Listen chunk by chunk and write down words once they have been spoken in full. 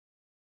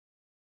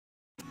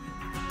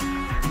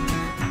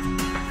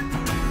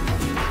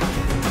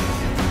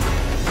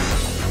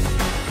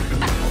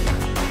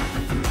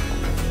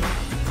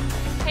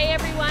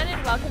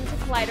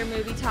Collider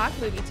Movie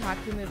Talk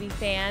for movie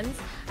fans.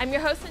 I'm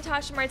your host,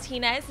 Natasha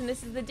Martinez, and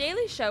this is the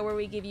daily show where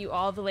we give you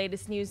all the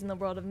latest news in the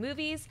world of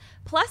movies,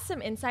 plus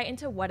some insight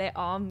into what it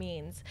all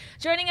means.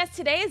 Joining us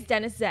today is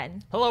Dennis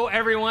Tzeng. Hello,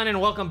 everyone,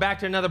 and welcome back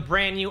to another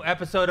brand new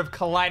episode of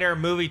Collider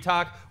Movie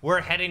Talk.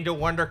 We're heading to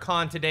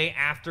WonderCon today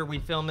after we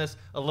film this.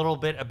 A little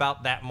bit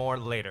about that more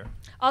later.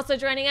 Also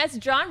joining us,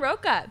 John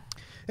Rocha.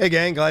 Hey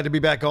gang, glad to be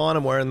back on.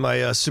 I'm wearing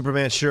my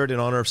Superman shirt in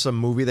honor of some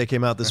movie that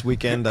came out this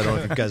weekend. I don't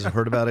know if you guys have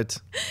heard about it.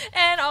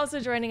 And also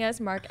joining us,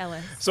 Mark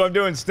Ellis. So I'm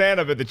doing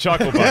stand-up at the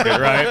Chuckle Bucket,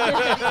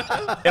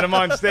 right? And I'm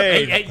on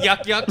stage. Hey,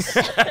 yuck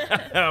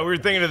yucks. We were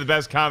thinking of the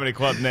best comedy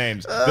club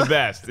names. The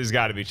best has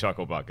got to be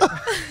Chuckle Bucket.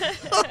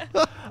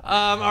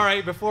 All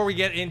right, before we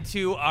get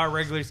into our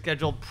regularly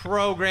scheduled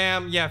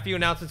program, a few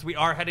announcements. We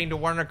are heading to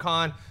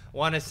WonderCon.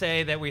 Want to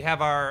say that we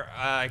have our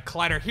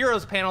Collider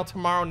Heroes panel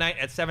tomorrow night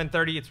at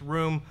 7:30. It's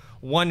room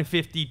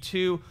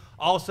 152.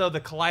 Also,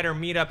 the Collider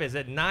meetup is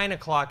at 9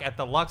 o'clock at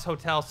the Lux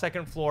Hotel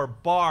second floor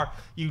bar.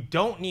 You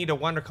don't need a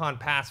WonderCon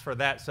pass for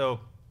that, so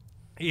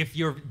if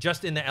you're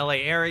just in the LA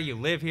area, you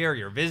live here,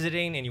 you're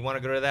visiting, and you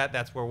want to go to that,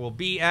 that's where we'll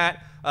be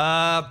at.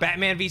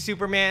 Batman v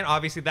Superman,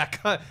 obviously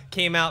that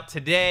came out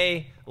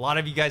today. A lot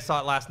of you guys saw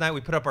it last night.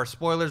 We put up our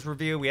spoilers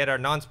review. We had our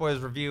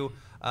non-spoilers review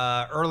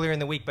earlier in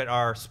the week, but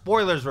our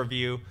spoilers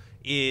review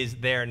is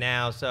there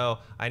now, so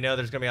I know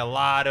there's going to be a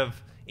lot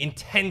of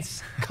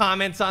intense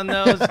comments on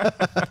those.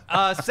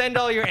 Send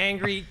all your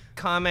angry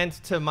comments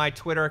to my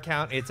Twitter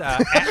account. It's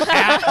at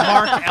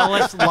Mark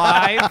Ellis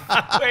Live.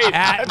 Wait,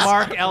 at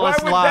Mark Ellis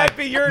why would Live. that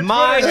be your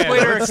my Twitter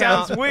Twitter handle? That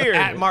account sounds weird.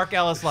 at Mark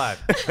Ellis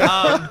Live.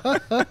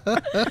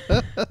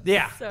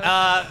 Yeah. So-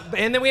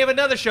 And then we have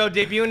another show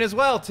debuting as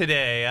well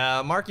today.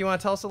 Mark, you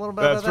want to tell us a little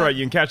bit about that? That's right.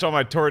 You can catch all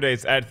my tour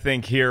dates at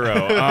Think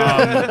Hero.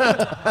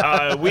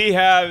 We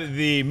have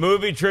the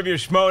movie trivia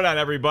schmodown,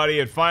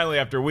 everybody. And finally,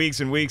 after weeks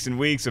and weeks and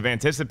weeks of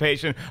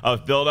anticipation,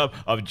 of buildup,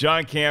 of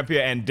John Campea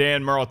and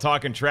Dan Merle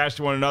talking trash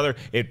to one another,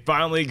 it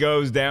finally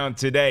goes down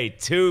today,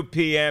 2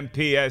 p.m.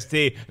 PST.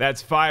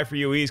 That's 5 for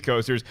you East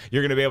Coasters.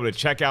 You're going to be able to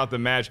check out the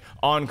match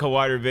on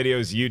Collider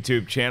Video's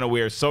YouTube channel.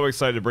 We are so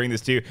excited to bring this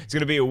to you. It's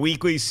going to be a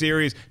weekly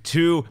series,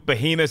 2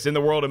 behemoths in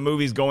the world of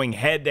movies going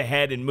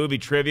head-to-head in movie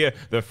trivia.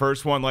 The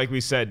first one, like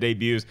we said,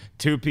 debuts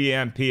 2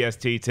 p.m.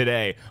 PST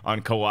today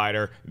on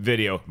Collider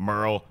Video.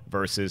 Merle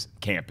versus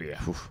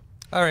Campea.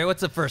 All right,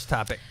 what's the first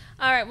topic?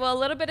 All right, well, a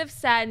little bit of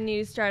sad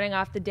news starting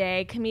off the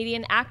day.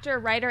 Comedian, actor,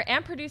 writer,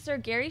 and producer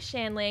Garry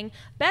Shandling,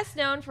 best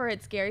known for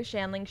its Garry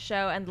Shandling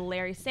Show and The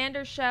Larry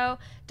Sanders Show,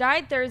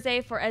 died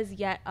Thursday for as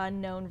yet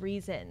unknown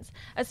reasons.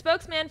 A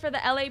spokesman for the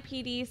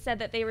LAPD said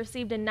that they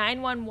received a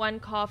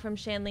 911 call from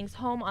Shandling's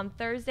home on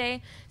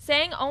Thursday,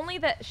 saying only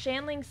that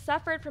Shandling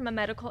suffered from a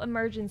medical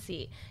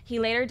emergency. He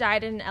later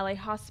died in an LA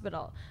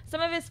hospital.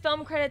 Some of his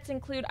film credits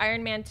include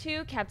Iron Man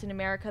 2, Captain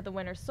America: The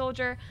Winter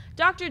Soldier,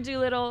 Dr.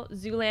 Dolittle,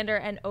 Zoolander,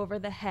 and Over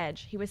the Hedge.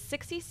 He was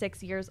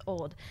 66 years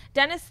old.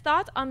 Dennis,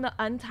 thoughts on the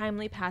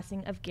untimely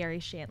passing of Garry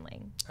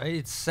Shandling?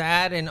 It's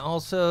sad and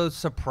also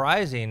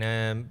surprising.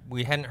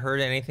 We hadn't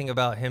heard anything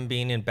about him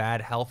being in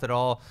bad health at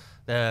all.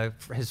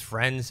 His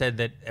friends said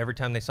that every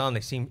time they saw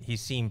him, he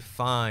seemed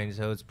fine,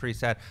 so it's pretty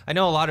sad. I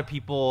know a lot of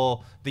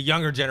people, the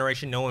younger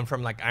generation, know him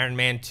from like Iron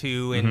Man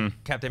 2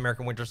 and Captain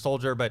America: Winter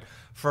Soldier, but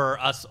for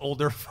us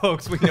older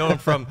folks, we know him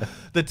from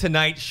The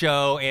Tonight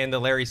Show and The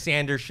Larry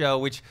Sanders Show,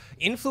 which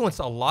influenced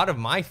a lot of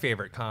my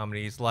favorite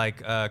comedies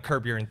like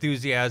Curb Your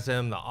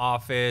Enthusiasm, The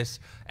Office,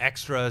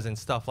 Extras, and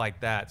stuff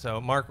like that.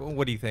 So, Mark,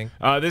 what do you think?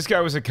 This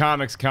guy was a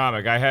comics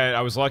comic.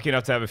 I was lucky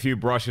enough to have a few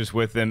brushes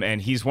with him,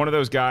 and he's one of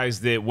those guys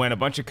that when a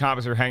bunch of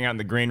comics are hanging out in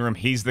the green room,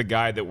 he's the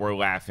guy that we're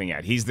laughing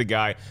at. He's the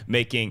guy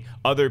making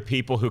other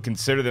people who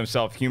consider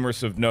themselves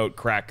humorous of note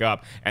crack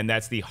up, and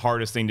that's the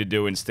hardest thing to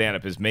do in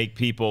stand-up, is make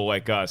people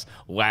like us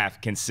laugh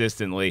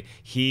consistently.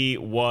 He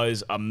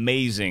was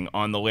amazing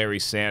on the Larry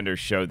Sanders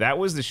Show. That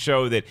was the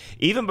show that,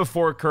 even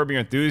before Curb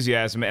Your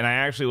Enthusiasm, and I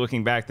actually,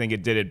 looking back, think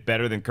it did it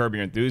better than Curb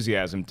Your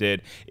Enthusiasm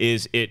did,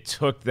 is it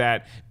took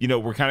that,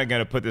 we're kind of going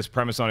to put this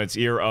premise on its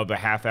ear of a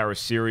half-hour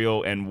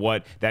serial and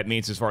what that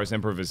means as far as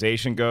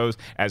improvisation goes,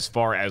 as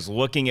far as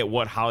looking at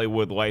what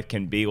Hollywood life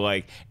can be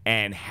like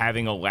and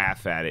having a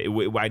laugh at it.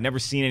 I'd never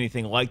seen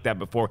anything like that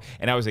before,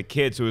 and I was a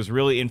kid, so it was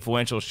really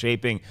influential,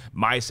 shaping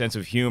my sense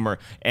of humor.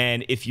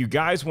 And if you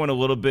guys want a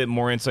little bit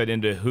more insight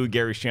into who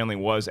Garry Shandling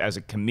was as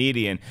a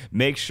comedian,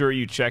 make sure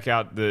you check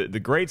out the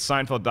great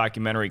Seinfeld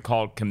documentary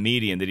called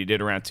Comedian that he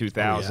did around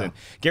 2000. Oh, yeah.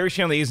 Garry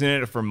Shandling isn't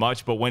in it for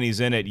much, but when he's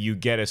in it, you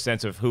get a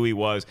sense of who he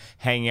was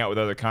hanging out with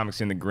other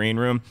comics in the green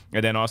room.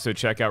 And then also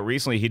check out,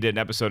 recently he did an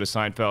episode of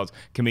Seinfeld's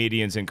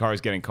Comedians in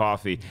Cars Getting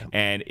Coffee,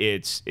 and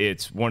it's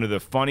one of the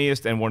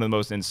funniest and one of the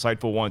most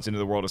insightful ones into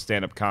the world of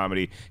stand-up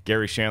comedy.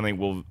 Garry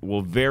Shandling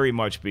will very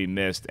much be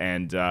missed,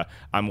 and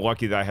I'm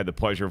lucky that I had the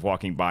pleasure of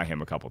walking by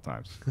him a couple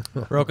times.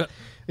 Rocha?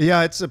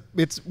 Yeah,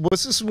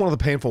 this is one of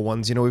the painful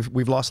ones. You know,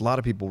 we've lost a lot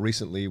of people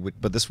recently,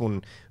 but this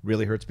one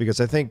really hurts because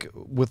I think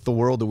with the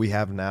world that we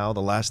have now,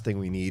 the last thing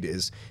we need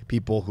is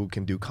people who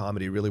can do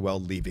comedy really well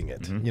leaving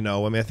it. You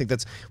know, I mean, I think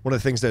that's one of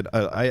the things that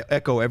I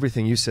echo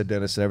everything you said,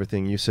 Dennis, and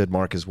everything you said,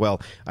 Mark, as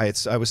well. I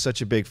was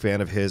such a big fan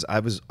of his.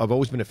 I've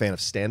always been a fan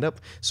of stand-up.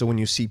 So when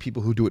you see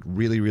people who do it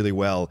really, really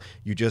well,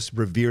 you just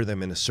revere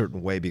them in a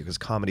certain way because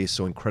comedy is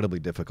so incredibly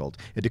difficult.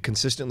 And to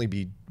consistently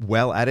be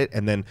well at it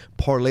and then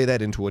parlay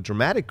that into a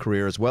dramatic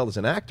career as well as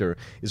an actor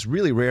is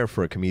really rare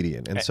for a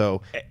comedian. And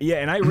so yeah,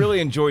 and I really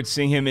enjoyed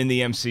seeing him in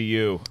the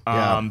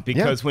MCU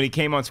because when he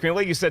came on screen,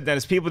 like you said,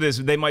 Dennis, people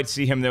they might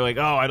see him, they're like,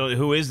 oh,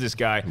 who is this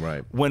guy?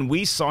 Right. When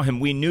we saw him,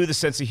 we knew the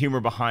sense of humor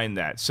behind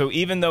that. So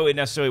even though it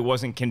necessarily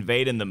wasn't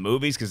conveyed in the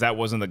movies because that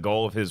wasn't the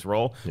goal of his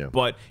role,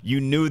 but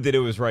you knew that it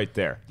was right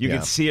there. You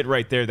could see it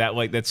right there, that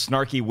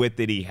snarky wit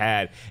that he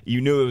had.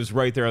 You knew it was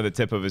right there on the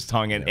tip of his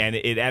tongue, and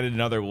it added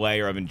another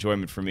layer of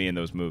enjoyment for me in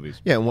those movies.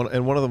 Yeah,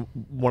 and one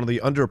of the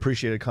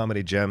underappreciated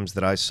comedy gems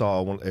that I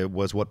saw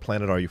was What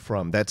Planet Are You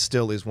From? That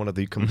still is one of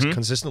the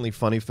consistently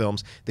funny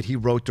films that he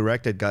wrote,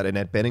 directed, got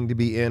Annette Bening to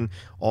be in,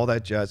 all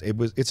that jazz.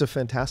 It's a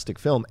fantastic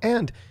film,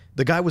 and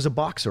the guy was a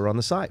boxer on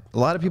the side. A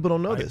lot of people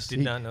don't know this.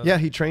 Did not know Yeah,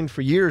 that. he trained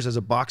for years as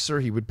a boxer.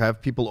 He would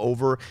have people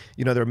over.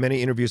 You know, there are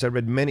many interviews. I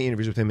read many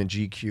interviews with him in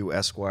GQ,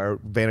 Esquire,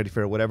 Vanity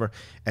Fair, whatever.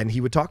 And he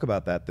would talk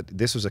about that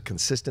this was a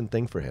consistent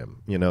thing for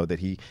him, you know, that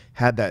he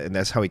had that, and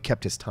that's how he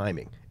kept his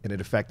timing. And it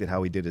affected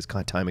how he did his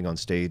timing on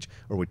stage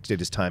or did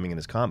his timing in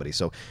his comedy.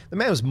 So the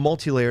man was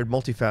multi-layered,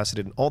 multifaceted,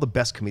 and all the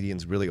best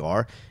comedians really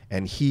are.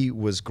 And he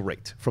was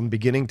great from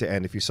beginning to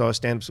end. If you saw his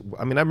stand-ups,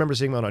 I mean, I remember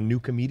seeing him on a New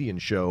Comedian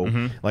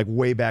show like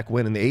way back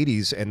when in the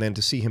 80s, and then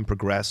to see him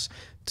progress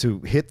to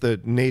hit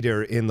the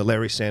nadir in the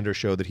Larry Sanders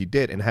Show that he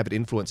did and have it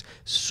influence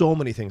so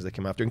many things that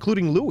came after,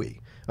 including Louis.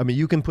 I mean,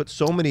 you can put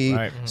so many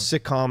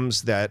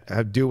sitcoms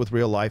that deal with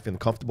real life and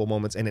comfortable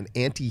moments and an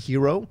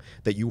anti-hero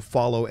that you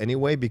follow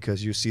anyway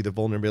because you see the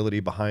vulnerability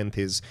behind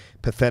his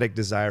pathetic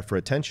desire for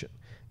attention.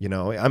 You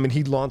know, I mean,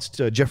 he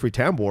launched Jeffrey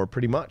Tambor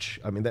pretty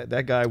much. I mean,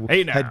 that guy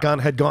had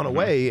gone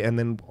away, and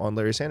then on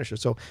Larry Sanders Show.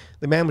 So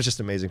the man was just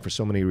amazing for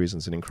so many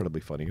reasons and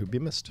incredibly funny. Who'd be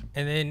missed.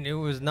 And then it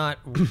was not.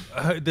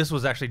 This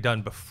was actually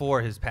done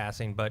before his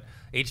passing, but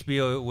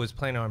HBO was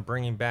planning on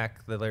bringing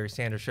back the Larry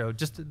Sanders Show.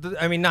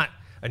 I mean, not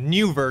a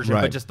new version,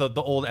 but just the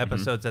old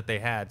episodes that they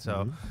had.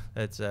 So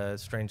that's a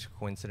strange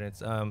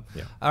coincidence. All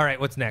right,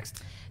 what's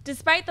next?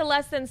 Despite the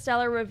less than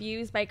stellar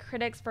reviews by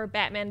critics for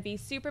Batman v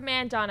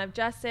Superman: Dawn of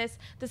Justice,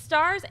 the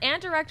stars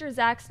and director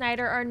Zack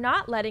Snyder are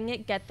not letting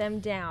it get them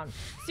down.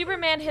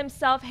 Superman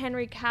himself,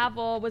 Henry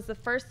Cavill, was the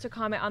first to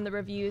comment on the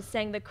reviews,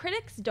 saying the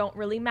critics don't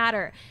really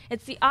matter.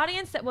 It's the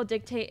audience that will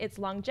dictate its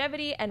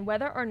longevity and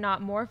whether or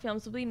not more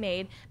films will be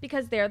made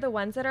because they're the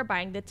ones that are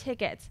buying the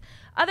tickets.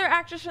 Other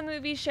actors from the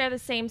movie share the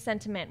same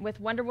sentiment, with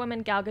Wonder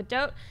Woman Gal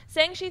Gadot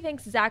saying she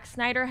thinks Zack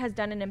Snyder has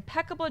done an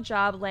impeccable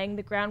job laying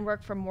the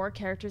groundwork for more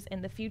characters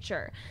in the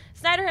future.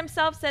 Snyder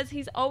himself says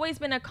he's always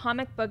been a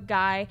comic book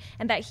guy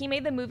and that he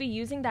made the movie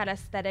using that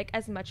aesthetic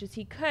as much as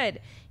he could.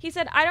 He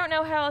said, "I don't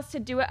know how else to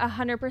do it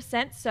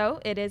 100%, so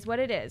it is what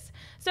it is."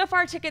 So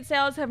far, ticket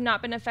sales have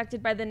not been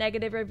affected by the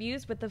negative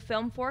reviews, with the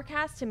film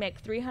forecast to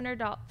make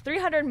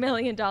 $300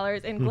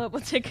 million in global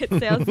ticket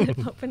sales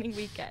in opening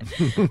weekend.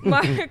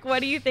 Mark, what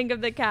do you think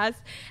of the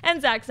cast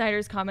and Zack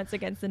Snyder's comments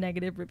against the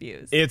negative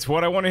reviews? It's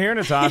what I want to hear,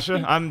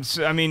 Natasha.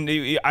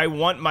 I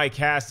want my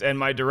cast and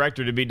my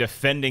director to be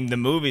defending the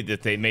movie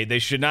that they made. They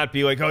should not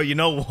be like, oh, you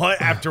know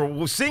what?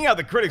 After seeing how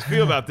the critics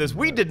feel about this,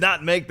 we did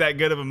not make that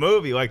good of a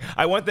movie. Like,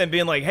 I want them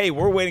being like, hey,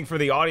 we're waiting for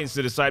the audience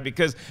to decide,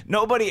 because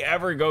nobody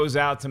ever goes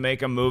out to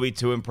make a movie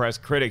to impress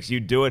critics. You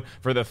do it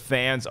for the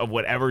fans of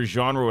whatever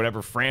genre,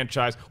 whatever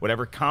franchise,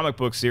 whatever comic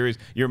book series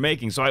you're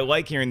making. So I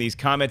like hearing these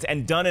comments,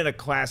 and done in a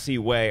classy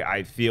way,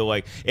 I feel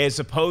like, as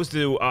opposed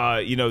to,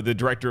 the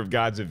director of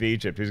Gods of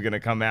Egypt, who's going to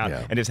come out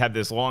and just have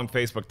this long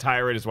Facebook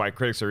tirade is why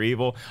critics are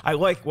evil. I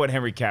like what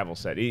Henry Cavill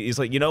said. He's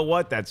like, you know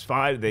what? That's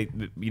fine.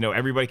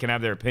 Everybody can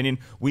have their opinion.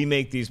 We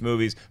make these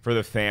movies for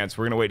the fans.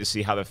 We're going to wait to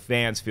see how the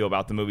fans feel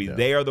about the movie.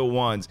 They are the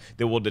ones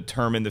that will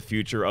determine the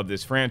future of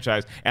this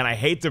franchise. And I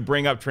hate to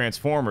bring up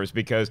Transformers,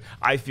 because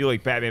I feel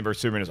like Batman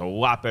vs. Superman is a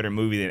lot better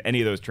movie than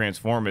any of those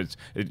Transformers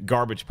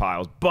garbage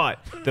piles. But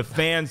the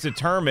fans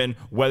determine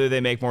whether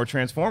they make more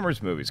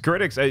Transformers movies.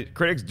 Critics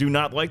do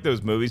not like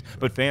those movies,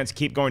 but fans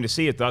keep going to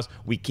see it. Thus,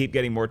 we keep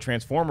getting more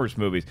Transformers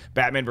movies.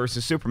 Batman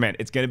vs. Superman,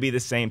 it's going to be the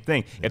same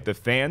thing. If the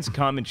fans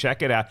come and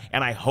check it out,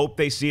 and I hope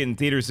they see it in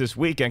theaters this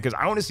weekend, because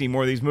I want to see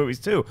more of these movies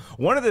too.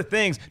 One of the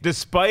things,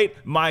 despite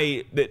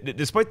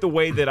the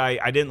way that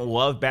I didn't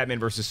love Batman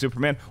vs.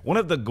 Superman, one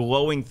of the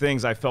glowing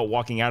things I felt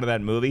walking out of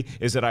that movie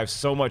is that I have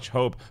so much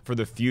hope for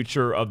the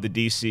future of the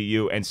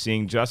DCU and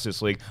seeing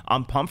Justice League.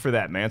 I'm pumped for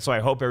that, man. So I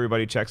hope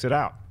everybody checks it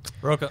out.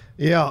 Rocha.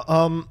 Yeah,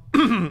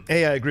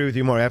 hey, I agree with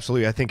you, Mark.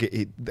 Absolutely, I think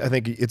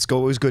it's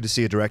always good to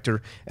see a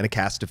director and a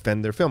cast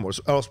defend their film. Or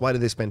else, why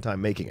did they spend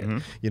time making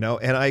it? You know,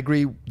 and I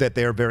agree that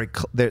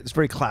it's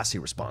very classy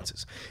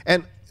responses.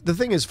 And the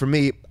thing is, for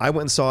me, I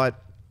went and saw it.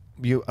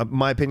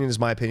 My opinion is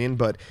my opinion,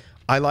 but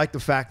I like the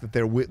fact that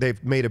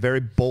they've made a very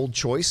bold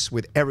choice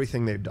with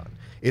everything they've done.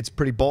 It's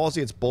pretty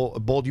ballsy. It's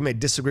bold. You may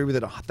disagree with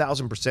it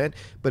 1,000%,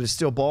 but it's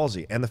still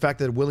ballsy. And the fact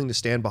that they're willing to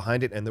stand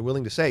behind it and they're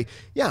willing to say,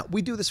 yeah,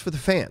 we do this for the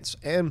fans.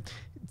 And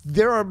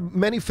there are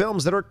many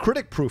films that are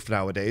critic-proof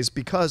nowadays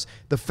because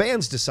the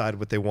fans decide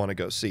what they want to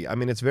go see. I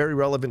mean, it's very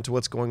relevant to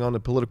what's going on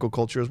in political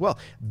culture as well.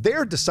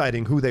 They're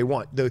deciding who they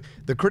want.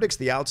 The critics,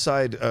 the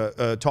outside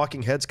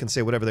talking heads can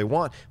say whatever they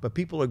want, but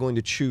people are going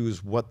to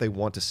choose what they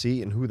want to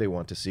see and who they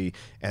want to see.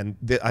 And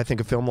I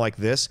think a film like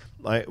this,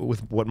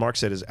 with what Mark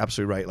said, is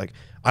absolutely right. Like,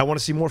 I want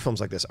to see more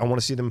films like this. I want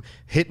to see them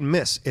hit and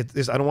miss.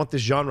 I don't want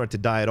this genre to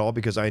die at all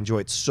because I enjoy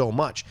it so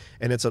much.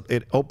 And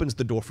it opens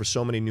the door for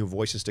so many new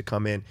voices to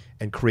come in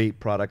and create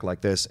product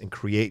like this and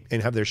create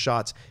and have their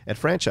shots at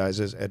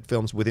franchises, at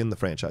films within the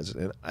franchises.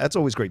 And that's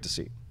always great to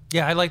see.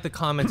 Yeah, I like the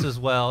comments as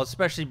well,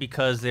 especially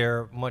because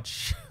they're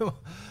much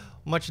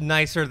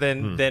nicer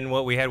than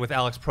what we had with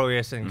Alex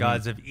Proyas and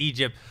Gods of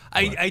Egypt.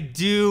 I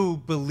do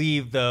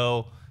believe,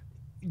 though,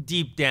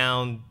 deep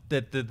down,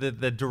 that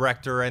the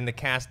director and the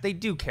cast, they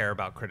do care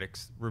about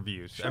critics'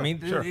 reviews. Sure, I mean,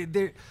 sure.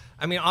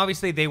 I mean,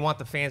 obviously they want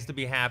the fans to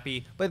be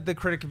happy, but the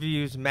critic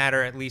reviews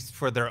matter at least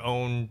for their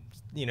own,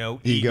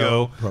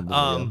 ego. Probably,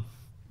 yeah.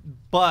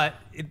 But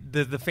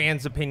the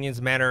fans' opinions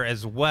matter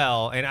as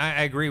well, and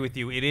I agree with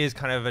you. It is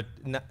kind of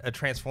a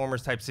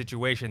Transformers type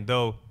situation,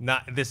 though.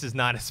 This is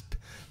not as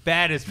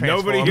bad as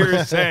Transformers. Nobody here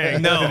is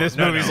saying this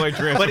movie's like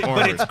Transformers.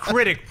 But it's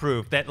critic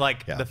proof that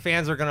the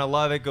fans are gonna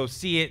love it. Go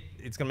see it.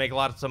 It's gonna make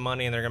lots of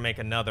money, and they're gonna make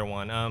another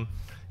one.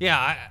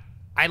 Yeah,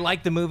 I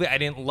like the movie. I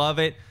didn't love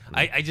it.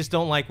 I just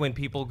don't like when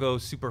people go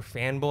super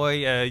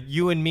fanboy.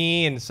 You and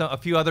me and a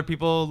few other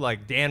people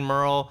like Dan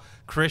Merle,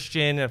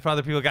 Christian, and a few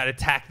other people got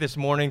attacked this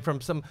morning from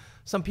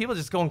some people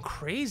just going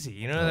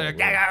crazy. They're like,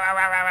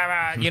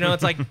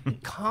 it's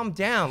like, calm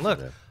down. Look,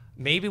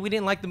 maybe we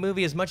didn't like the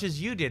movie as much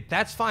as you did.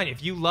 That's fine.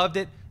 If you loved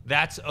it,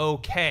 that's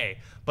okay.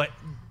 But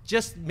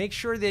just make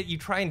sure that you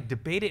try and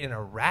debate it in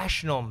a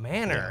rational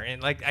manner.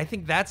 And I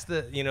think that's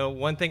the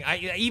one thing.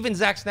 Even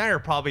Zack Snyder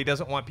probably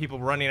doesn't want people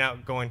running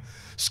out going,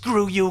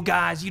 "Screw you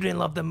guys, you didn't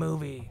love the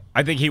movie."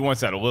 I think he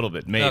wants that a little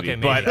bit, maybe. Okay,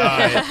 maybe.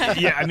 But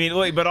yeah, I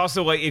mean, but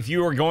also if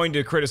you are going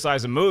to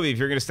criticize a movie, if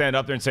you're going to stand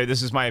up there and say,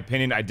 "This is my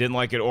opinion, I didn't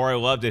like it or I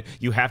loved it,"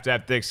 you have to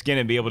have thick skin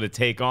and be able to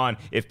take on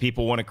if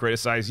people want to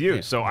criticize you.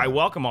 Yeah. So I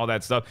welcome all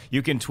that stuff.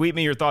 You can tweet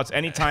me your thoughts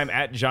anytime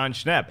at John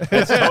Schnepp.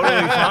 That's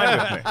totally fine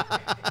with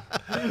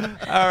me.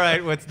 All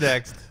right, what's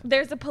next?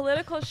 There's a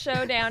political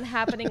showdown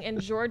happening in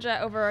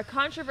Georgia over a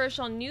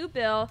controversial new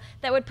bill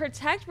that would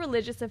protect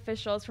religious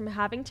officials from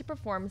having to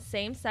perform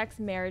same-sex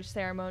marriage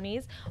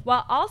ceremonies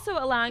while also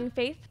allowing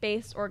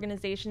faith-based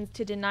organizations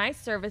to deny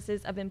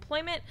services of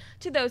employment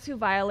to those who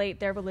violate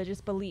their religious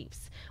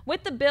beliefs.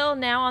 With the bill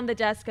now on the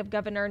desk of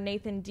Governor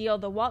Nathan Deal,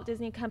 the Walt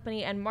Disney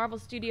Company and Marvel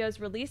Studios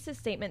released a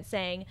statement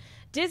saying,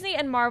 "Disney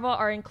and Marvel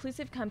are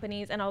inclusive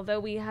companies, and although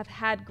we have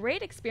had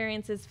great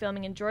experiences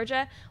filming in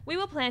Georgia, we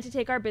will plan to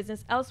take our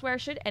business elsewhere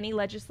should any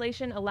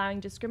legislation allowing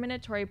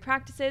discriminatory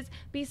practices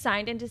be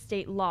signed into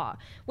state law.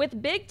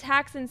 With big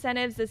tax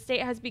incentives, the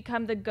state has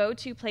become the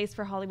go-to place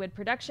for Hollywood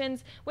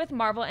productions, with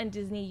Marvel and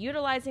Disney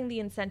utilizing the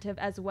incentive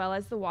as well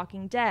as The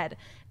Walking Dead.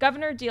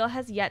 Governor Deal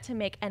has yet to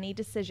make any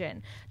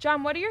decision."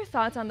 John, what are your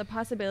thoughts on the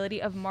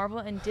possibility of Marvel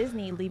and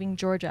Disney leaving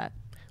Georgia?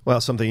 Well,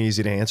 something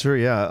easy to answer,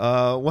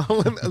 yeah. Well,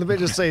 let me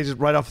just say, just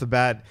right off the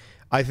bat,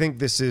 I think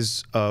this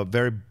is a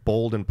very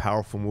bold and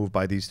powerful move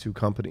by these two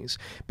companies.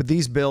 But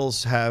these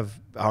bills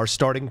are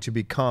starting to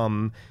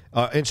become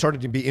and starting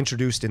to be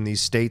introduced in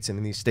these states and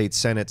in these state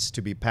senates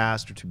to be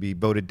passed or to be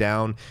voted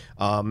down.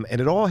 And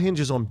it all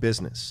hinges on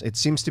business. It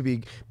seems to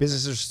be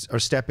businesses are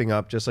stepping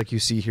up, just like you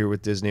see here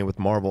with Disney and with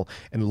Marvel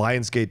and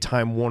Lionsgate,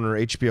 Time Warner,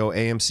 HBO,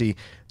 AMC,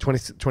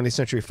 20th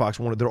Century Fox,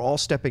 Warner. They're all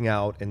stepping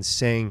out and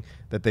saying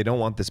that they don't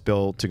want this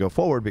bill to go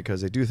forward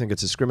because they do think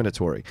it's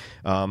discriminatory.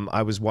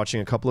 I was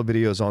watching a couple of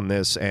videos on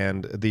this,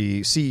 and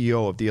the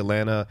CEO of the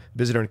Atlanta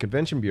Visitor and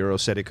Convention Bureau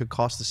said it could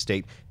cost the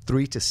state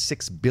 $3 to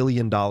 $6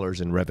 billion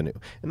in revenue,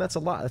 and that's a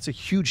lot. That's a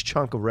huge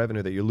chunk of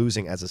revenue that you're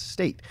losing as a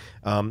state.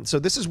 So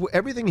this is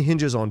everything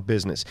hinges on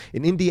business.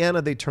 In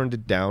Indiana, they turned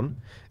it down,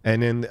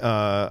 and in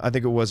I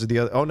think it was the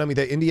other. Oh no, I mean,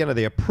 Indiana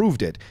they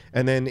approved it,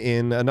 and then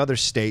in another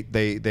state,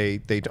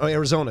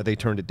 Arizona they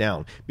turned it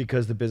down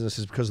because of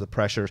the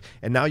pressures.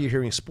 And now you're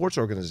hearing sports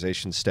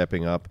organizations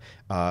stepping up.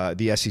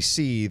 The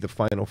SEC, the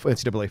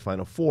NCAA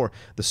Final Four,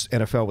 the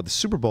NFL with the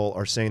Super Bowl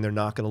are saying they're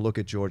not going to look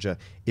at Georgia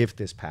if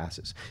this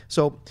passes.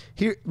 So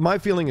here, my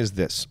feeling is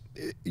this: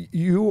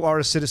 you are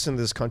a citizen of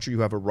this country. You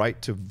have a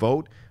right to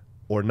vote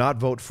or not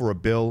vote for a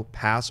bill,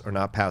 pass or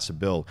not pass a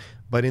bill.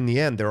 But in the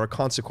end, there are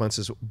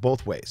consequences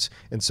both ways.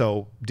 And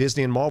so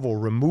Disney and Marvel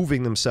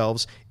removing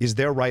themselves is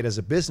their right as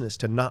a business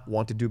to not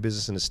want to do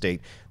business in a state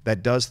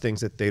that does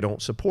things that they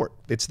don't support.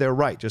 It's their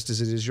right, just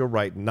as it is your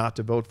right not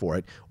to vote for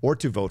it or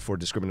to vote for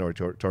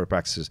discriminatory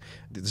practices.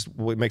 This is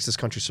what makes this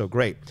country so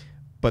great.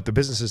 But the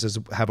businesses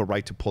have a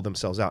right to pull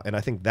themselves out. And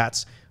I think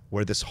that's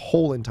where this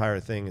whole entire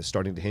thing is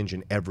starting to hinge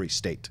in every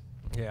state.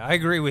 Yeah, I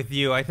agree with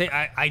you. I think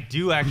I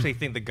do actually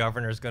think the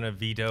governor's going to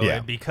veto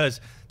it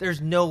because there's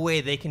no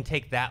way they can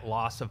take that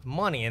loss of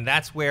money, and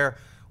that's where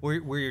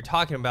you're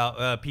talking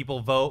about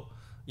people vote.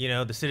 You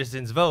know, the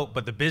citizens vote,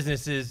 but the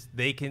businesses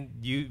they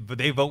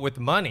vote with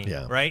money,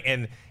 right?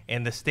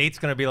 And the state's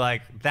going to be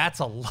like, that's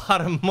a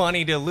lot of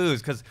money to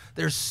lose because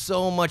there's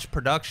so much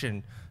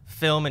production.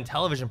 Film and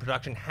television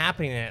production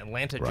happening in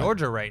Atlanta,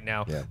 Georgia right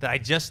now that I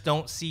just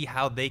don't see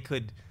how they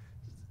could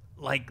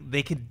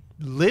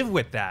live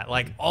with that,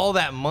 like all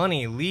that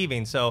money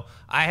leaving. So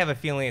I have a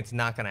feeling it's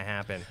not going to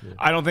happen.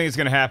 I don't think it's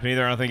going to happen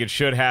either. I don't think it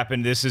should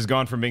happen. This has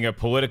gone from being a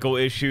political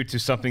issue to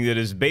something that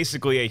is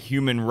basically a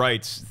human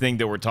rights thing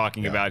that we're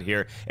talking about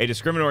here. A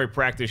discriminatory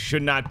practice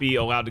should not be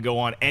allowed to go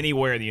on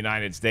anywhere in the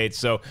United States.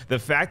 So the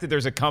fact that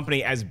there's a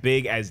company as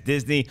big as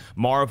Disney,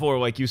 Marvel, or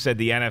like you said,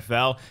 the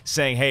NFL,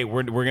 saying, hey,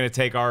 we're going to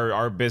take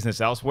our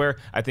business elsewhere,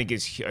 I think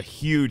is a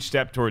huge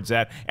step towards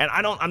that. And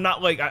I'm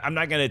not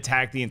going to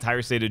attack the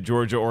entire state of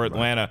Georgia or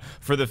Atlanta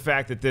for the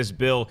fact that this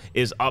bill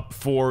is up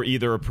for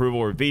either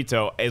approval or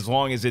veto, as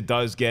long as it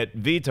does get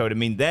vetoed. I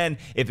mean, then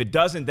if it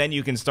doesn't, then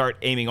you can start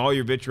aiming all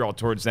your vitriol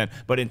towards them.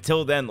 But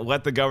until then,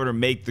 let the governor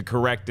make the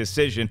correct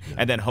decision,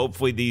 and then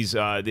hopefully these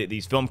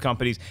film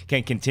companies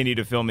can continue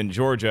to film in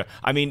Georgia.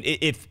 I mean,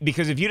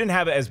 because if you didn't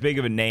have as big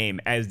of a name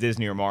as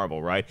Disney or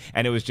Marvel, right,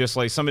 and it was just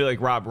like somebody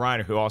like Rob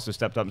Reiner who also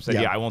stepped up and said,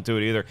 yeah, I won't do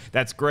it either.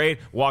 That's great.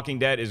 Walking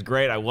Dead is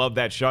great. I love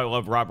that show. I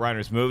love Rob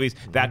Reiner's movies.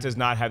 That does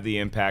not have the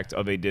impact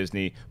of a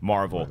Disney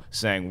Marvel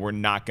saying we're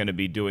not going to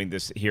be doing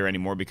this here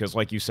anymore because,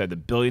 like you said, the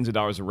billions of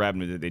dollars of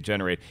revenue that they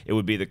generate, it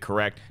would be the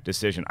correct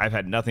decision. I've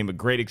had nothing but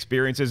great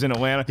experiences in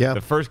Atlanta.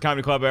 The first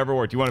comedy club I ever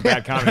worked. You want a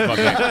bad comedy club?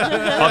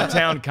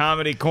 Uptown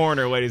Comedy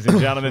Corner, ladies and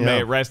gentlemen. May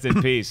it rest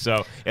in peace.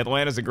 So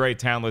Atlanta's a great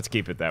town. Let's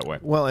keep it that way.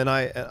 Well, and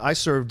I've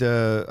served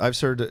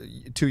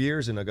 2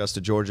 years in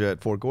Augusta, Georgia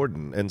at Fort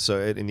Gordon, and so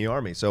in the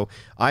Army. So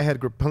I had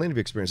plenty of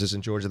experiences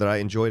in Georgia that I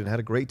enjoyed and had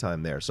a great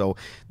time there. So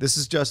this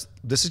is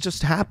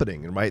just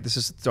happening, right? This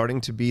is starting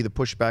to be the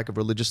pushback of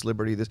religious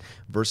liberty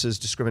versus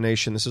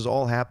discrimination. This is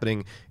all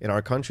happening in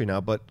our country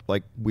now, but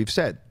like we've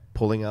said,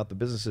 pulling out the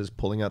businesses,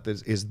 pulling out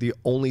this is the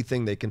only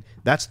thing they can,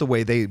 that's the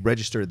way they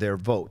register their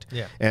vote.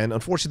 And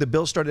unfortunately, the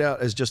bill started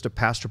out as just a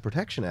Pastor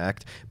Protection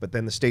Act, but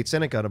then the state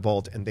Senate got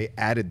involved and they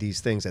added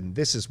these things, and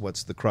this is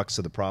what's the crux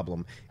of the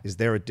problem, is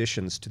their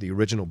additions to the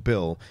original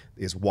bill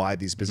is why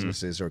these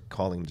businesses are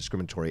calling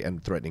discriminatory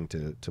and threatening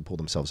to pull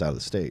themselves out of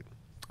the state.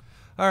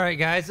 All right,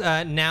 guys,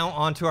 now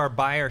on to our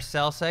buy or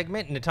sell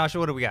segment. Natasha,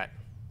 what do we got?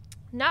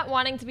 Not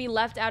wanting to be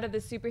left out of the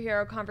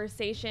superhero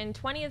conversation,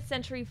 20th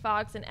Century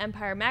Fox and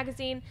Empire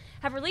Magazine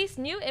have released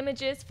new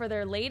images for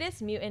their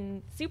latest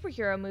mutant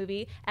superhero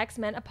movie,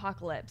 X-Men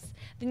Apocalypse.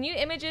 The new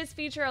images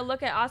feature a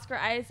look at Oscar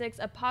Isaac's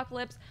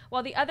Apocalypse,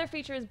 while the other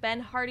features Ben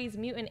Hardy's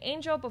mutant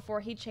angel before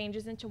he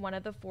changes into one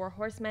of the 4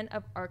 horsemen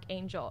of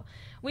Archangel.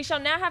 We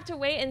shall now have to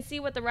wait and see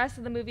what the rest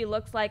of the movie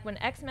looks like when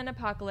X-Men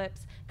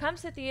Apocalypse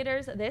comes to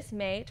theaters this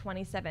May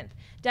 27th.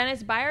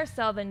 Dennis, buy or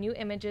sell the new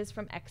images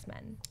from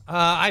X-Men?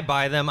 I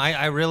buy them.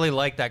 I really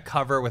like that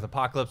cover with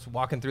Apocalypse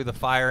walking through the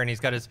fire, and he's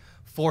got his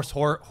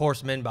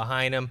horsemen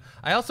behind him.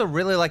 I also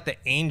really like the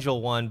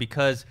angel one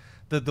because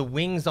the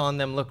wings on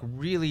them look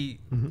really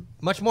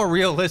much more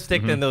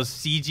realistic than those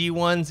CG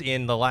ones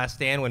in The Last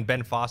Stand when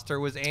Ben Foster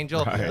was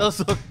Angel. Those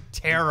look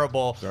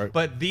terrible,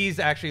 but these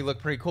actually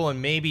look pretty cool,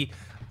 and maybe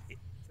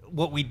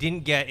what we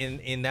didn't get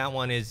in that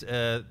one is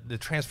the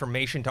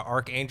transformation to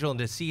Archangel, and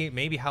to see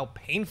maybe how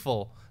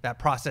painful that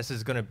process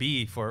is going to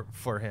be for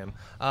him.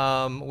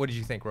 What did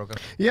you think, Rocha?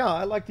 Yeah,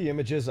 I like the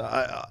images.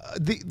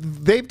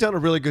 They've done a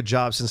really good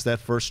job since that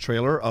first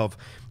trailer of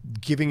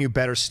giving you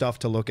better stuff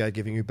to look at,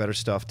 giving you better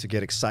stuff to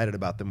get excited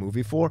about the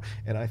movie for,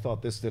 and I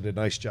thought this did a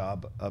nice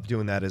job of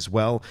doing that as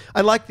well.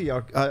 I like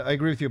I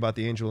agree with you about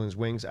the angel and his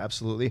wings,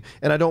 absolutely,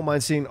 and I don't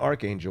mind seeing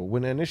Archangel.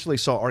 When I initially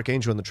saw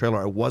Archangel in the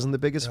trailer, I wasn't the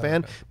biggest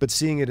fan, but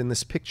seeing it in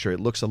this picture, it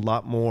looks a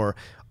lot more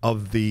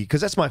of the,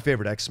 because that's my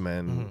favorite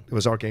X-Men, it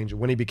was Archangel,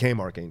 when he became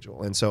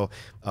Archangel, and so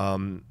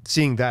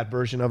seeing that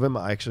version of him,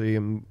 I actually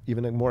am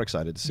even more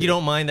excited to see. You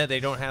don't mind that they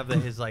don't have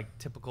his like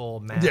typical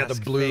mask? Yeah, the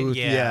blue.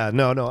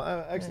 No.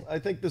 I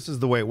think this is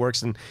the way it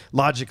works, and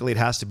logically it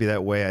has to be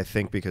that way, I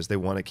think, because they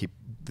want to keep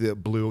the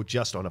blue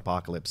just on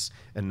Apocalypse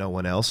and no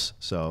one else.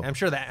 So I'm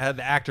sure the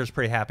actor's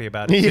pretty happy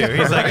about it too.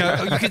 He's like,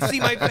 oh, you can see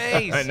my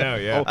face. I know,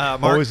 yeah.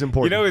 Mark, always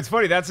important. You know, it's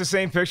funny. That's the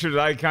same picture that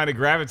I kind of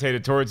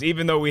gravitated towards.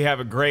 Even though we have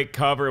a great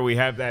cover, we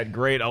have that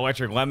great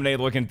Electric Lemonade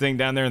looking thing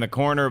down there in the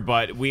corner,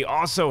 but we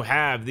also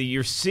have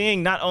you're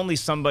seeing not only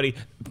somebody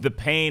the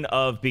pain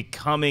of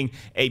becoming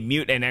a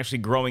mutant and actually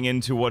growing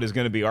into what is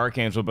going to be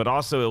Archangel, but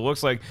also it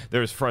looks like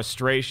there's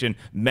frustration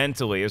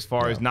mentally as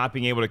far as not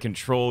being able to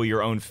control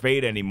your own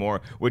fate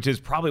anymore, which is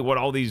probably what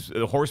all these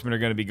horsemen are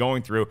going to be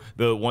going through,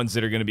 the ones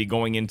that are going to be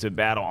going into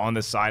battle on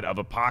the side of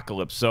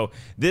Apocalypse. So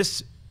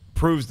this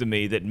proves to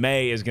me that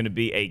May is going to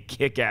be a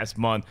kick-ass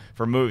month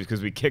for movies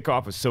because we kick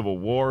off with Civil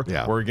War.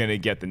 Yeah. We're going to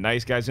get The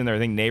Nice Guys in there. I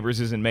think Neighbors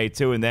is in May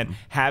too. And then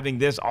having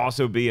this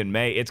also be in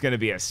May, it's going to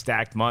be a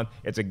stacked month.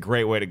 It's a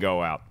great way to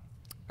go out.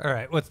 All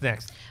right, what's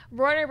next?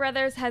 Warner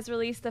Brothers has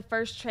released the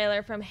first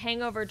trailer from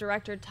Hangover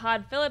director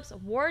Todd Phillips'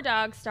 War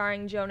Dogs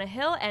starring Jonah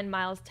Hill and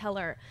Miles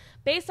Teller.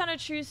 Based on a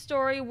true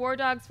story, War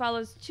Dogs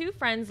follows two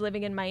friends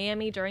living in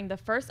Miami during the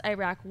first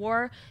Iraq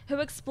War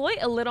who exploit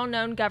a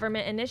little-known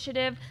government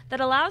initiative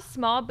that allows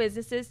small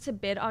businesses to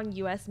bid on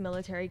U.S.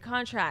 military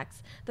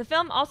contracts. The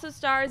film also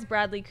stars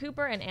Bradley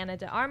Cooper and Ana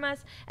de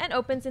Armas and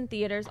opens in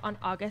theaters on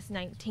August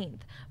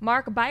 19th.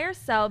 Mark, buy or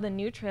sell the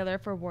new trailer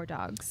for War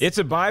Dogs? It's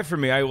a buy for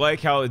me. I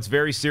like how it's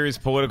very serious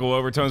political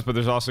overtones, but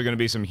there's also going to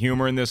be some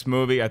humor in this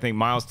movie. I think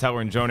Miles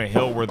Teller and Jonah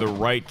Hill were the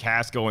right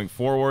cast going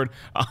forward.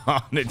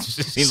 It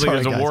just seems like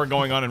there's a war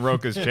going on in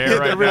Rocha's chair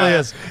right There really now.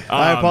 is.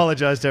 I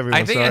apologize to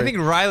everyone. I think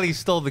Riley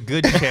stole the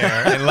good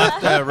chair and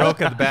left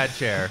Rocha the bad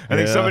chair. I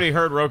think somebody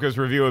heard Rocha's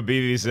review of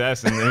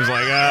BVS and he was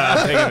like,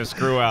 I'm taking a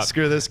screw out.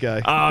 Screw this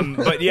guy.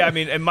 But yeah, I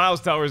mean, and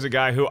Miles Teller is a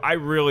guy who I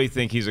really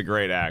think he's a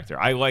great actor.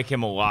 I like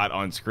him a lot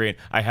on screen.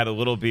 I had a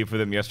little beef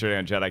with him yesterday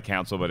on Jedi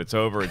Council, but it's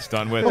over. It's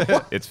done with.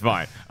 It's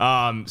fine.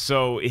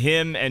 So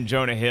him and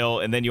Jonah Hill,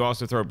 and then you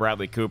also throw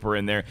Bradley Cooper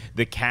in there.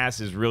 The cast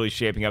is really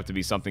shaping up to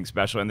be something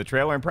special, and the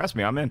trailer impressed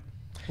me. I'm in.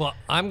 Well,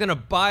 I'm going to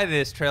buy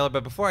this trailer,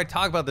 but before I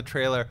talk about the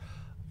trailer,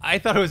 I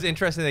thought it was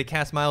interesting they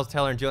cast Miles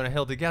Teller and Jonah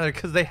Hill together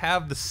because they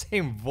have the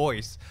same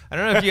voice. I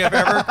don't know if you have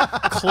ever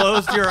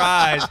closed your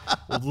eyes,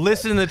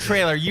 listen to the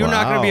trailer. You're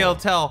not going to be able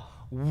to tell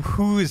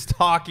who is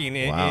talking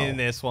in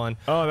this one.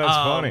 Oh, that's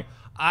funny.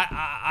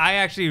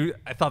 I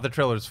thought the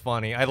trailer was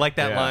funny. I like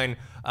that line.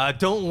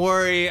 Don't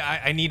worry,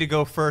 I need to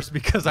go first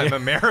because I'm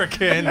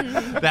American.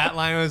 That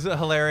line was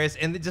hilarious.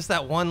 And just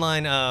that one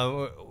line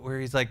where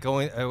he's like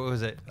going, what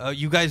was it?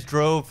 You guys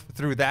drove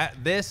through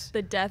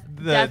the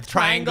death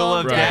triangle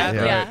of death.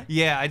 Yeah.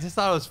 Yeah, I just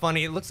thought it was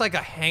funny. It looks like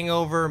a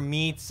Hangover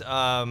meets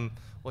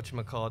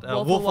whatchamacallit?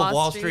 Wolf of of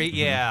Wall Street. Street.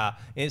 Yeah,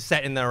 it's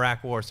set in the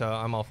Iraq War, so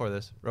I'm all for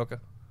this. Rocha?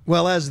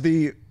 Well, as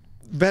the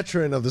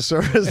veteran of the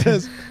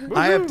services,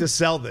 I have to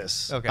sell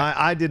this. Okay.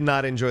 I did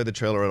not enjoy the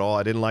trailer at all.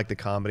 I didn't like the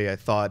comedy. I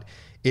thought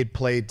it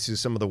played to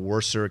some of the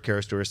worser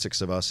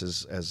characteristics of us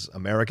as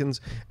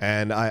Americans.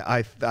 And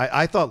I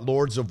thought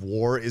Lords of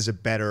War is a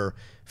better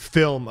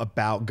film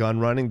about gun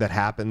running that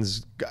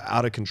happens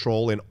out of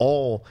control in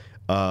all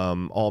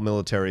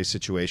military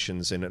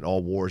situations and in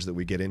all wars that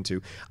we get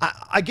into.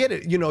 I get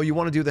it. You know, you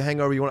want to do the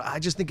Hangover. I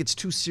just think it's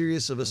too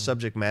serious of a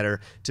subject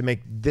matter to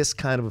make this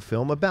kind of a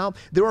film about.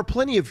 There are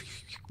plenty of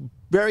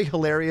very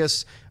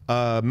hilarious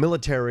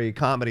military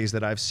comedies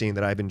that I've seen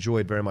that I've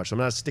enjoyed very much. So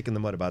I'm not sticking the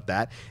mud about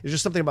that. It's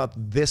just something about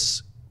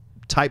this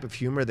type of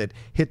humor that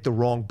hit the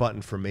wrong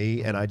button for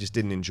me, and I just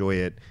didn't enjoy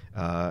it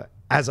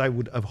as I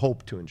would have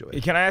hoped to enjoy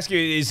it. Can I ask you,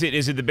 is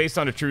it based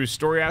on a true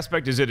story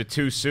aspect? Is it a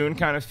too soon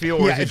kind of feel?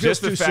 Or is it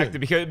just the fact that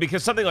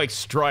because something like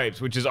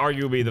Stripes, which is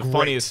arguably the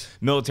funniest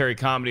military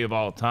comedy of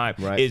all time,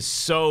 is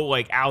so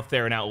like out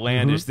there and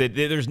outlandish that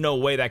there's no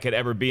way that could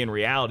ever be in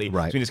reality.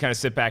 So you just kind of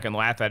sit back and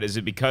laugh at it. Is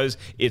it because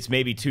it's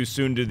maybe too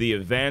soon to the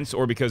events,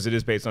 or because it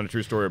is based on a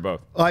true story, or both?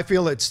 I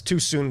feel it's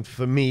too soon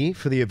for me,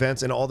 for the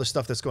events and all the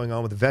stuff that's going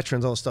on with the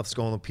veterans, all the stuff that's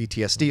going on with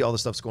PTSD, all the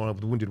stuff that's going on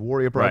with the Wounded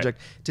Warrior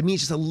Project. To me,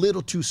 it's just a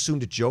little too soon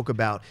to joke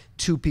about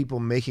two people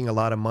making a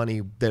lot of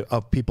money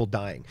of people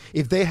dying.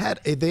 If they had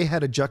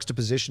a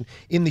juxtaposition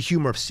in the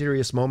humor of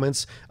serious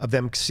moments of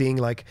them seeing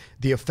like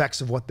the effects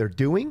of what they're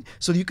doing,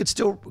 so you could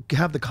still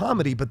have the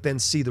comedy but then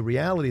see the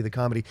reality of the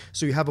comedy,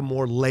 so you have a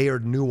more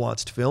layered,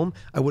 nuanced film,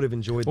 I would have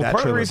enjoyed that.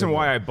 Part of the reason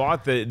why I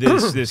bought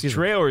this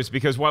trailer is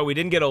because while we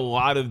didn't get a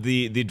lot of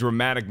the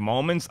dramatic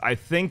moments, I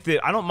think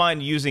that I don't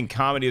mind using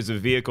comedy as a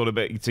vehicle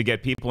to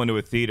get people into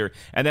a theater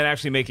and then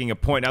actually making a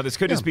point. Now, this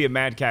could just be a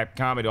madcap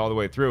comedy all the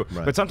way through,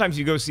 but sometimes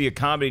you go see a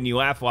comedy and you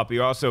laugh a lot,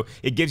 but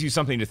it gives you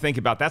something to think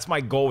about. That's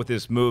my goal with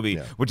this movie,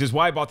 which is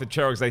why I bought the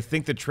trailer, because I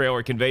think the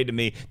trailer conveyed to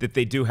me that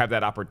they do have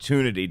that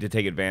opportunity to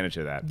take advantage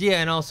of that. Yeah,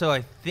 and also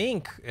I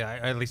think,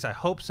 at least I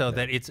hope so,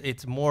 that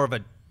it's more of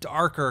a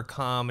darker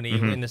comedy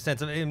in the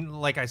sense of,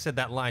 like I said,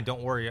 that line,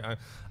 don't worry,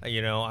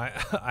 you know,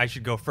 I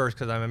should go first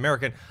because I'm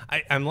American.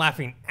 I'm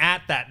laughing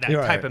at that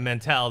type of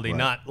mentality,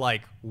 not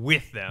like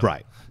with them.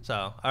 Right.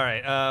 So, all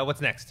right,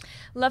 what's next?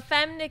 La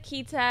Femme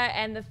Nikita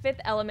and The Fifth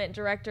Element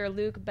director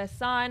Luc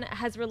Besson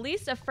has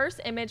released a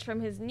first image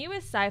from his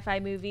newest sci-fi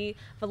movie,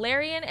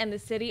 Valerian and the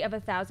City of a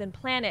Thousand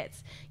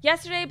Planets.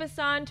 Yesterday,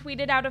 Besson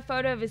tweeted out a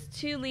photo of his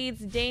two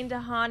leads, Dane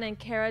DeHaan and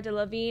Cara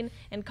Delevingne,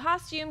 in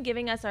costume,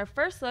 giving us our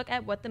first look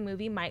at what the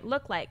movie might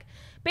look like.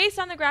 Based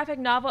on the graphic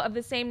novel of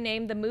the same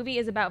name, the movie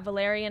is about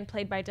Valerian,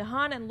 played by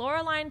DeHaan, and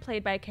Laureline,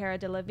 played by Cara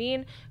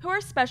Delevingne, who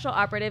are special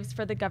operatives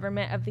for the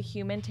government of the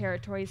human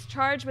territories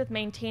charged with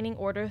maintaining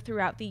order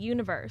throughout the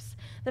universe.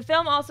 The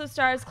film also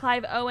stars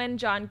Clive Owen,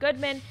 John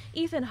Goodman,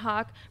 Ethan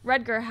Hawke,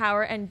 Rutger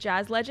Hauer, and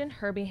jazz legend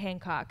Herbie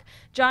Hancock.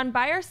 John,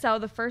 buy or sell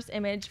the first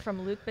image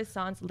from Luc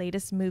Besson's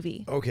latest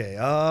movie? Okay.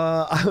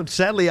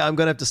 Sadly, I'm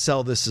going to have to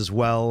sell this as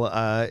well.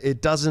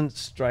 It doesn't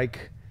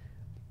strike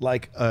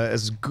like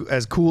as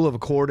cool of a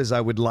chord as I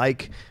would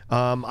like.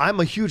 I'm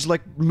a huge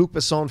Luc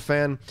Besson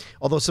fan,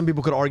 although some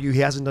people could argue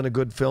he hasn't done a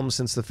good film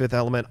since The Fifth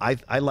Element.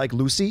 I like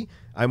Lucy.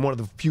 I'm one of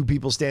the few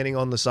people standing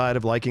on the side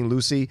of liking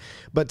Lucy,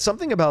 but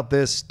something about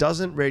this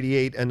doesn't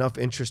radiate enough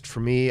interest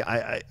for me.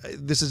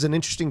 This is an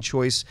interesting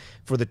choice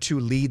for the two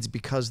leads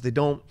because they're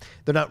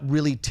not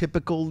really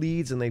typical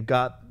leads, and they've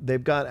got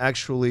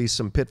actually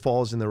some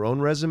pitfalls in their own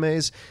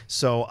resumes.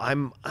 So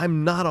I'm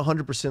not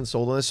 100%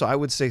 sold on this. So I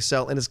would say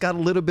sell, and it's got a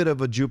little bit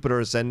of a Jupiter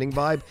Ascending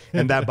vibe,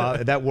 and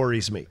that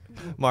worries me.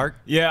 Mark?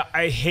 Yeah,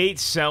 I hate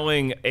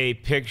selling a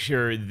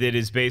picture that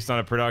is based on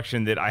a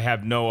production that I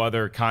have no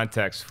other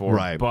context for.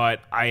 Right.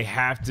 But I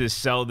have to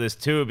sell this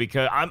too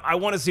because I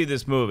want to see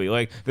this movie.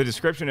 Like the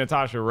description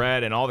Natasha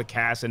read and all the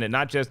cast in it,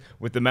 not just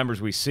with the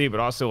members we see, but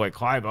also like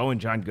Clive Owen,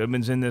 John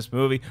Goodman's in this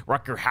movie.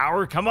 Rutger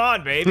Hauer, come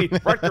on, baby.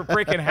 Rutger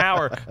freaking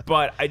Hauer.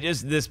 But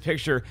this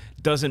picture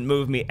doesn't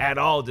move me at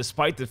all,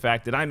 despite the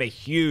fact that I'm a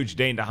huge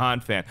Dane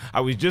DeHaan fan.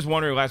 I was just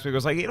wondering last week, I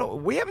was like,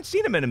 we haven't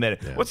seen him in a minute.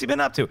 Yeah. What's he been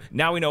up to?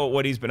 Now we know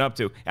what he's been up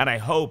to. And I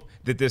hope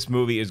that this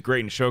movie is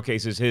great and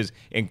showcases his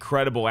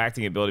incredible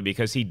acting ability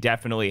because he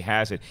definitely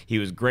has it. He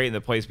was great in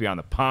The Place Beyond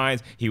the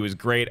Pines. He was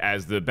great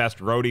as the best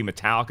roadie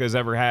Metallica's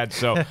ever had.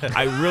 So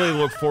I really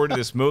look forward to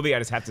this movie. I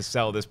just have to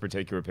sell this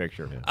particular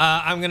picture.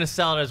 I'm going to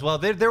sell it as well.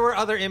 There were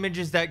other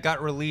images that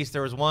got released.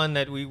 There was one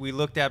that we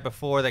looked at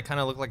before that kind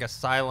of looked like a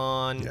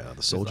Cylon. Yeah,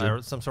 the soldier.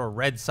 Some sort of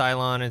red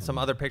Cylon and some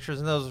other pictures,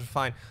 and those were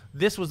fine.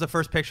 This was the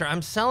first picture.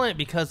 I'm selling it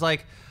because,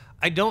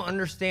 I don't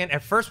understand.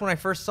 At first, when I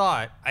first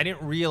saw it, I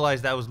didn't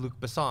realize that was Luc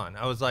Besson.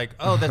 I was like,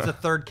 oh, that's the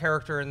third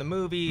character in the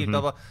movie, blah,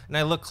 blah. And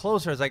I looked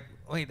closer. I was like,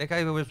 wait, that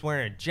guy was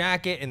wearing a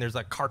jacket, and there's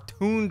a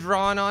cartoon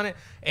drawn on it.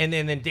 And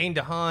then Dane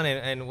DeHaan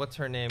and what's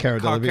her name? Cara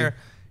Delevingne.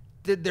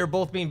 They're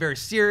both being very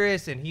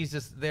serious, and he's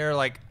just there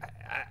like,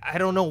 I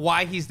don't know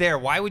why he's there.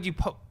 Why would you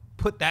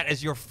put that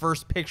as your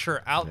first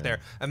picture out there?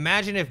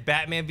 Imagine if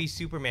Batman v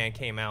Superman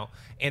came out,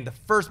 and the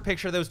first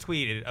picture that was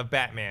tweeted of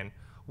Batman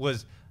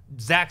was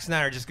Zack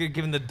Snyder just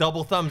giving the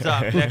double thumbs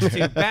up next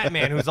to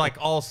Batman, who's like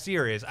all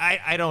serious.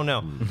 I don't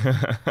know.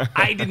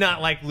 I did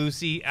not like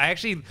Lucy. I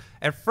actually,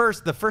 at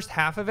first, the first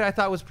half of it I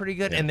thought was pretty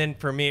good, and then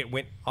for me it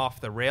went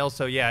off the rails.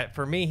 So yeah,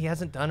 for me, he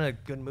hasn't done a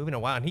good movie in a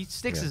while, and he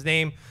sticks his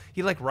name.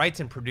 He writes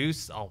and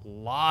produces a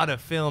lot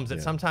of films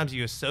that sometimes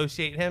you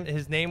associate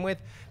his name with,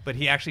 but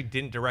he actually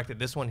didn't direct it.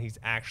 This one he's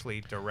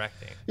actually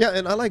directing. Yeah,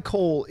 and I like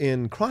Cole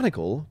in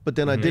Chronicle, but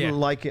then I didn't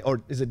like it.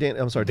 Or is it Dan?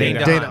 I'm sorry, Dane.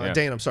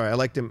 Dane. I'm sorry. I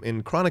liked him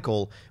in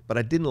Chronicle, but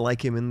I didn't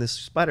like him in this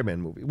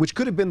Spider-Man movie, which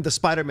could have been the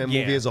Spider-Man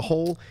movie as a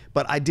whole.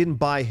 But I didn't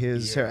buy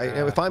his.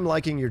 If I'm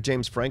liking your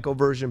James Franco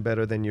version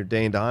better than your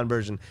Dane DeHaan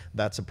version,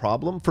 that's a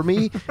problem for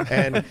me.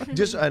 and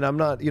I'm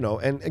not,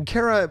 and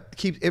Cara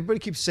everybody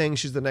keeps saying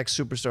she's the next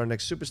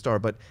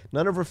superstar, but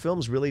none of her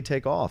films really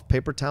take off.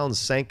 Paper Towns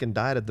sank and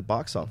died at the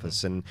box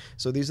office, and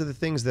so these are the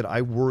things that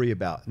I worry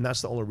about, and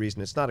that's the only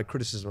reason. It's not a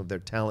criticism of their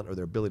talent or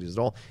their abilities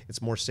at all.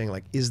 It's more saying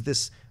is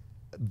this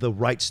the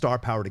right star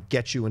power to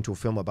get you into a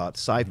film about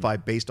sci-fi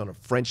based on a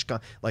French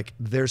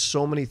there's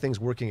so many things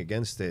working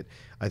against it.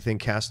 I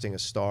think casting a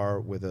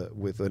star with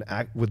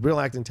real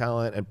acting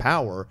talent and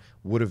power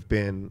would have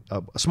been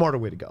a smarter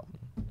way to go.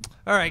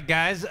 All right,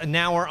 guys,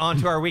 now we're on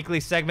to our weekly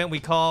segment we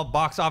call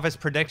Box Office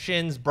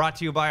Predictions, brought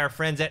to you by our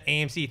friends at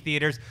AMC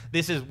Theaters.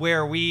 This is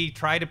where we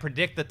try to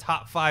predict the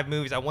top 5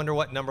 movies. I wonder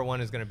what number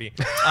 1 is going to be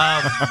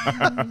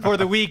for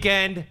the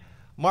weekend.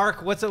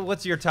 Mark,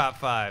 what's your top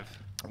 5?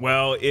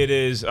 Well, it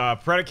is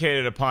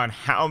predicated upon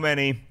how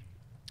many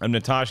of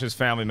Natasha's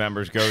family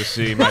members go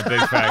see My Big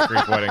Fat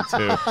Greek Wedding 2.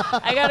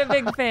 I got a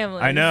big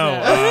family. I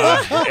know.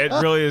 It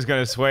really is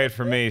going to sway it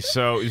for me.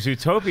 So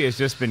Zootopia has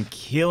just been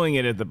killing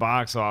it at the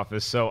box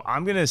office. So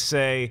I'm going to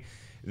say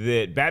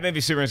that Batman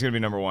v Superman is going to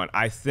be number 1.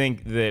 I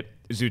think that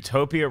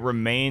Zootopia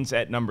remains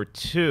at number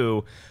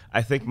 2.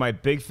 I think My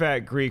Big Fat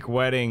Greek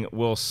Wedding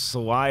will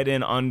slide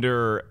in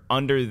under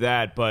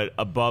that, but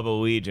above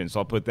Allegiant. So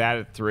I'll put that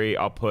at 3.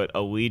 I'll put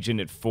Allegiant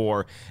at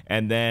 4,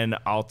 and then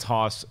I'll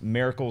toss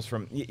Miracles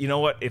from. You know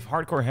what? If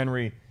Hardcore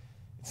Henry,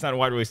 it's not a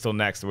wide release till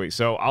next week,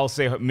 so I'll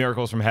say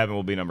Miracles from Heaven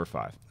will be number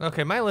 5.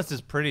 Okay, my list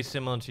is pretty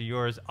similar to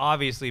yours.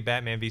 Obviously,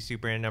 Batman v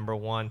Superman number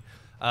 1,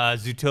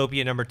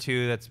 Zootopia number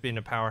 2. That's been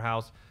a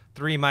powerhouse.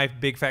 3, My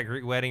Big Fat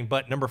Greek Wedding.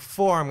 But number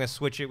 4, I'm going to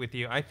switch it with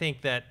you. I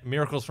think that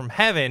Miracles from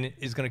Heaven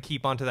is going to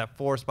keep onto that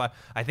 4 spot.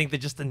 I think that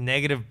just the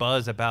negative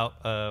buzz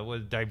about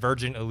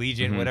Divergent,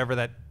 Allegiant, whatever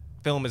that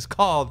film is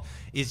called,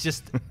 is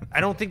just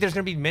I don't think there's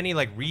going to be many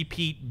like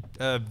repeat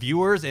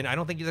viewers, and I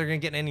don't think they're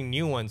going to get any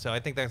new ones. So I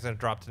think that's going to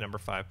drop to number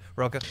 5.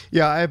 Rocha?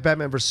 Yeah, I have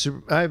Batman vs.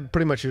 Super. I have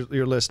pretty much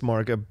your list,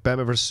 Mark.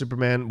 Batman vs.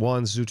 Superman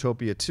 1,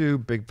 Zootopia 2,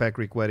 Big Fat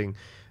Greek Wedding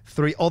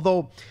 3.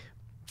 Although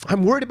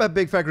I'm worried about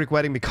Big Fat Greek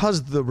Wedding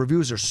because the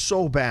reviews are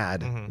so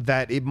bad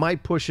that it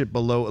might push it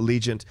below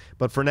Allegiant.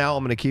 But for now,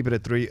 I'm going to keep it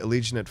at 3,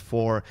 Allegiant at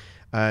 4,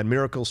 and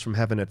Miracles from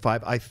Heaven at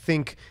 5. I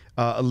think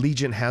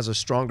Allegiant has a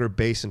stronger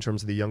base in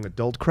terms of the young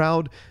adult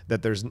crowd.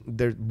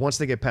 That once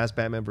they get past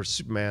Batman vs.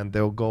 Superman,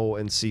 they'll go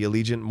and see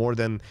Allegiant more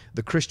than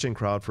the Christian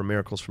crowd for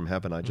Miracles from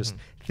Heaven. I just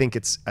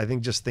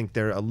think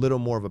they're a little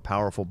more of a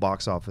powerful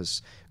box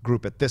office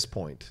group at this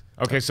point.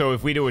 Okay, so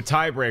if we do a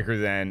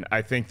tiebreaker, then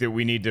I think that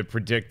we need to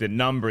predict the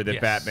number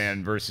that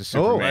Batman versus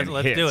Superman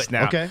let's hits. do it.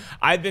 Now, Okay.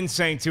 I've been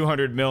saying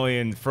 200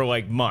 million for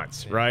like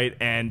months, right?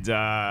 And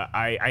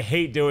I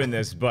hate doing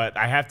this, but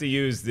I have to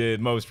use the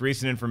most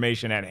recent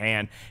information at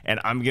hand, and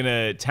I'm going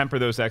to temper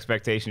those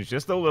expectations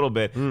just a little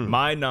bit.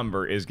 My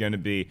number is going to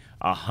be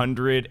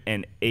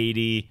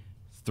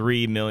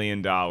 $183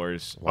 million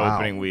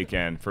opening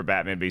weekend for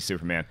Batman v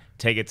Superman.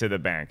 Take it to the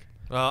bank.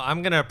 Well,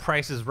 I'm going to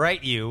Prices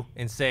Right you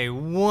and say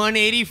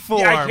 184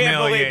 I can't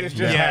million. believe this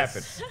just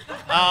happened.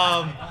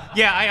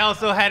 Yeah, I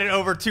also had it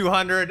over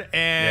 200,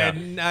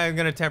 and I'm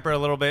going to temper a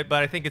little bit,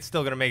 but I think it's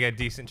still going to make a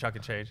decent chunk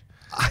of change.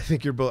 I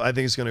think I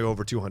think it's going to go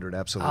over 200.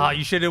 Absolutely. Oh,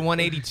 you should have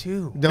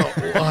 182. No,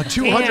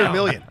 200 Damn.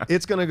 million.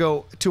 It's going to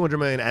go 200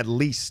 million at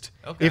least,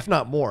 if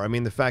not more. I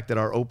mean, the fact that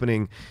our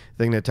opening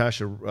thing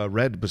Natasha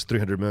read was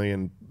 300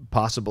 million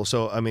possible.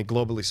 So, I mean,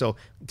 globally. So,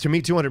 to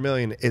me, 200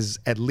 million is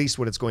at least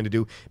what it's going to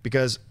do,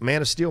 because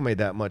Man of Steel made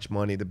that much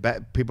money.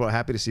 People are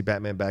happy to see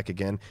Batman back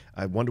again.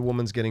 Wonder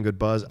Woman's getting good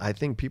buzz. I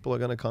think people are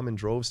going to come in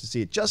droves to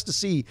see it, just to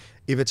see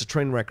if it's a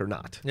train wreck or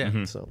not.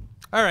 Yeah. So.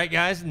 All right,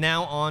 guys,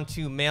 now on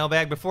to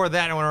mailbag. Before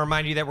that, I want to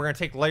remind you that we're going to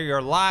take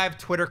your live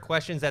Twitter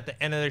questions at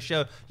the end of the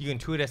show. You can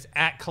tweet us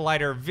at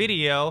Collider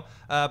Video,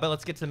 but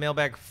let's get to the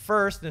mailbag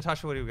first.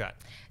 Natasha, what do we got?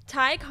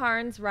 Ty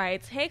Carnes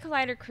writes, "Hey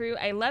Collider crew,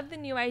 I love the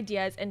new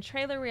ideas and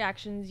trailer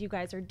reactions you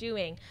guys are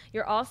doing.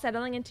 You're all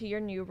settling into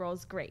your new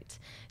roles great.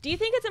 Do you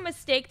think it's a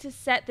mistake to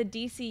set the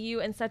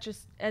DCU in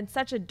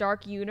such a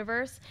dark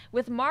universe?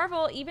 With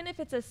Marvel, even if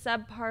it's a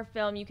subpar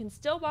film, you can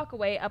still walk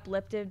away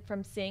uplifted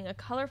from seeing a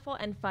colorful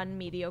and fun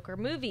mediocre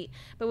movie.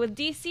 But with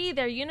DC,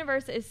 their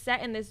universe is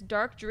set in this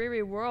dark,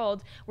 dreary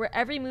world where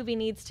every movie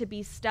needs to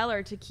be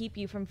stellar to keep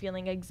you from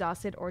feeling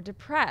exhausted or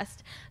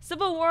depressed.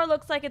 Civil War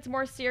looks like it's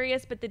more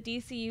serious, but the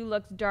DCU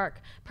looks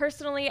dark.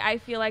 Personally, I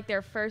feel like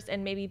their first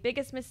and maybe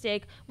biggest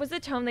mistake was the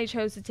tone they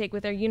chose to take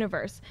with their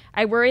universe.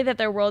 I worry that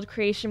their world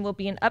creation will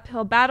be an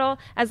uphill battle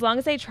as long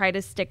as they try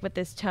to stick with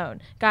this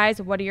tone.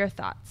 Guys, what are your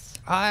thoughts?"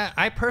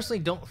 I personally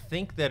don't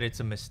think that it's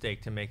a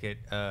mistake to make it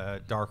a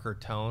darker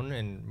tone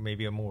and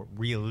maybe a more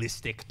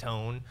realistic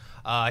tone.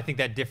 I think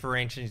that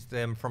differentiates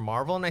them from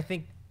Marvel, and I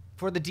think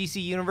for the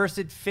DC universe,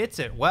 it fits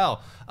it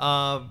well.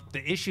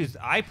 The issues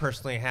I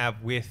personally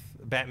have with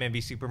Batman v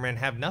Superman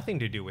have nothing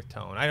to do with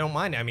tone. I don't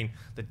mind. I mean,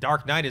 The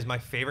Dark Knight is my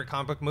favorite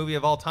comic book movie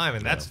of all time,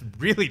 and that's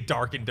really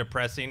dark and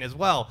depressing as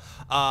well.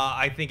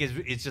 I think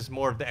it's just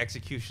more of the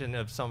execution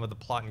of some of the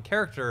plot and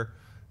character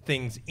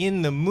things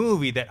in the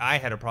movie that I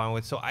had a problem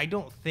with. So I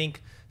don't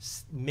think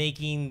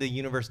making the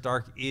universe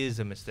dark is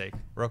a mistake.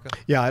 Rocha?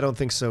 Yeah, I don't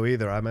think so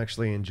either. I'm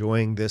actually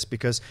enjoying this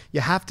because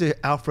you have to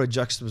offer a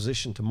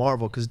juxtaposition to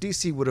Marvel, because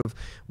DC would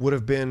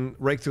have been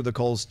raked through the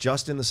coals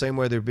just in the same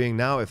way they're being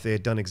now if they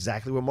had done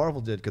exactly what Marvel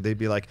did, because they'd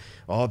be like,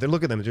 oh, they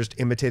look at them, they're just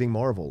imitating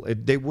Marvel.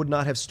 They would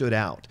not have stood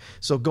out.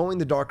 So going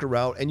the darker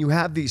route, and you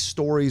have these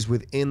stories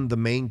within the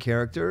main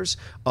characters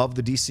of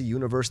the DC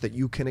universe that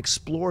you can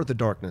explore the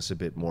darkness a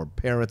bit more.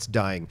 Parents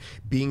dying,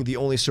 being the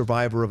only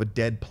survivor of a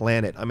dead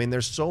planet. I mean,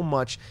 there's so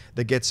much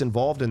that gets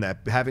involved in that,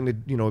 having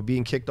to,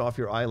 being kicked off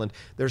your island.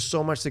 There's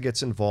so much that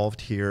gets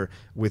involved here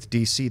with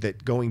DC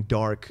that going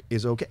dark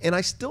is okay. And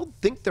I still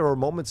think there are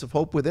moments of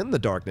hope within the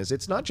darkness.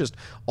 It's not just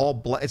all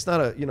black. It's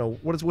not a,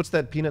 what's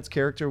that Peanuts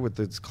character with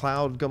this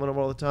cloud coming over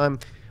all the time?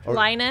 Or,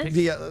 Linus?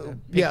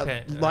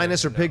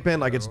 Linus or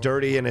Pigpen, like it's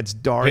dirty and it's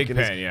dark and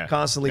Pigpen, it's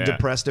constantly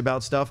depressed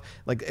about stuff.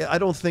 Like, I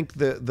don't think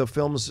the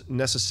films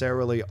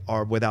necessarily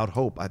are without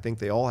hope. I think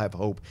they all have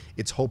hope.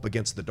 It's hope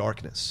against the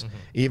darkness.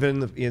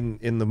 Even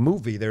in the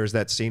movie, there's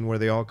that scene where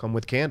they all come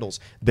with candles.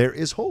 There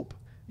is hope.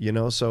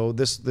 So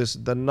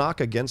the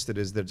knock against it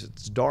is that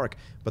it's dark,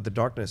 but the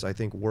darkness, I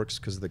think, works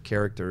because the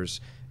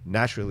characters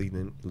naturally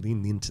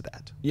lean into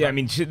that. Yeah, I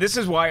mean, this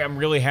is why I'm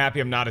really happy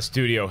I'm not a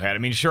studio head. I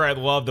mean, sure, I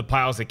love the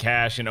piles of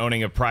cash and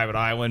owning a private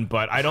island,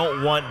 but I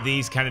don't want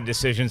these kind of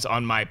decisions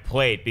on my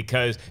plate,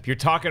 because if you're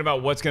talking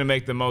about what's going to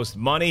make the most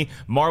money,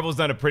 Marvel's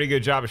done a pretty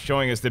good job of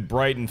showing us that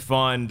bright and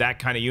fun, that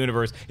kind of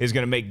universe is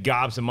going to make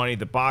gobs of money at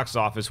the box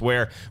office,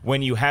 where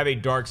when you have a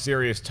dark,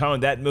 serious tone,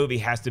 that movie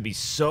has to be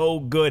so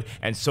good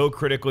and so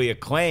critically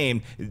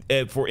acclaimed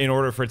in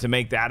order for it to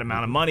make that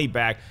amount of money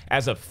back.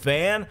 As a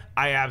fan,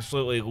 I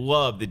absolutely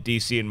love that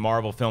DC and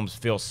Marvel films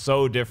feel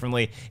so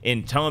differently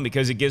in tone,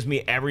 because it gives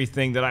me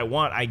everything that I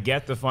want. I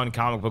get the fun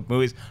comic book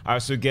movies. I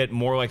also get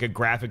more like a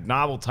graphic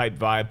novel type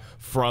vibe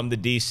from the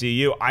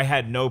DCU. I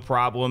had no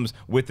problems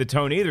with the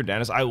tone either,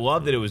 Dennis. I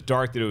loved that it was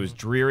dark, that it was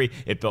dreary,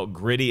 it felt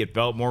gritty, it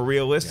felt more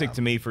realistic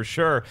to me for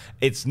sure.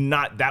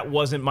 That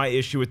wasn't my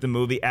issue with the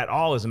movie at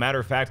all. As a matter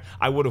of fact,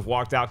 I would have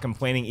walked out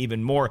complaining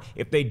even more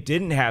if they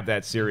didn't have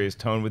that serious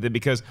tone with it,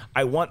 because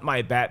I want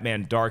my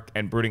Batman dark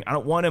and brooding. I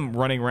don't want him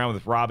running around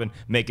with Robin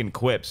making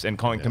quips and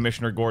calling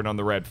Commissioner Gordon on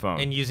the red phone.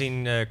 And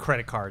using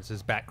credit cards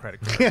as bat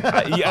credit cards.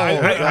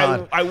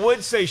 I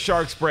would say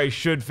shark spray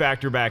should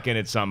factor back in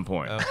at some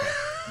point. Okay.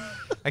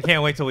 I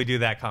can't wait till we do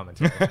that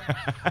commentary.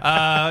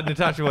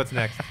 Natasha, what's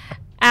next?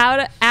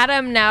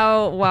 Adam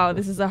now, wow,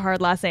 this is a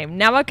hard last name.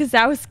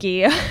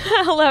 Nowakazowski.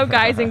 Hello,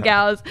 guys and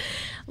gals.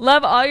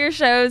 Love all your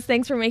shows.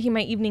 Thanks for making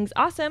my evenings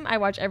awesome. I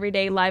watch every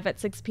day live at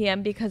 6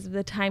 p.m. because of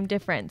the time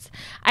difference.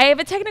 I have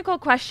a technical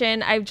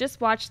question. I've just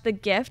watched The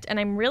Gift, and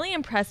I'm really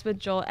impressed with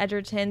Joel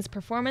Edgerton's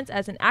performance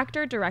as an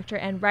actor, director,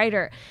 and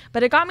writer.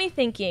 But it got me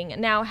thinking,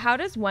 now, how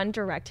does one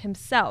direct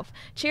himself?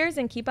 Cheers,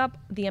 and keep up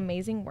the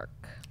amazing work.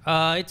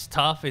 It's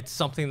tough. It's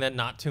something that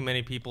not too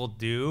many people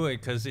do,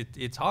 because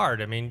it's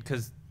hard. I mean,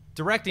 because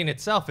directing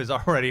itself is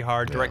already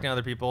hard. Directing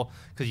other people,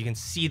 because you can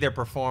see their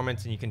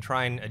performance and you can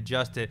try and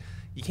adjust it.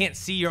 You can't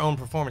see your own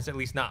performance, at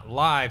least not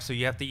live, so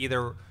you have to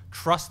either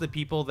trust the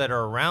people that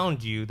are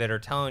around you that are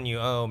telling you,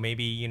 oh,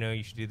 maybe, you know,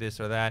 you should do this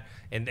or that,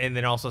 and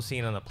then also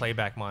seeing on the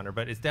playback monitor.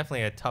 But it's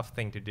definitely a tough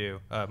thing to do.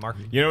 Mark?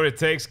 You know what it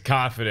takes?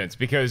 Confidence.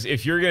 Because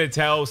if you're going to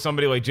tell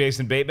somebody like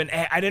Jason Bateman,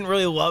 hey, I didn't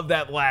really love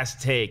that last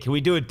take, can we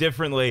do it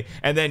differently?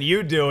 And then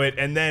you do it,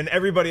 and then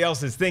everybody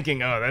else is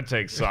thinking, oh, that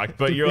take sucked.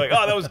 But you're like,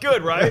 oh, that was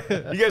good, right?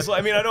 You guys,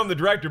 I mean, I know I'm the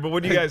director, but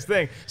what do you guys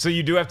think? So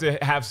you do have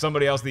to have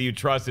somebody else that you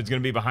trust that's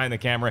going to be behind the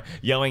camera,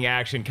 yelling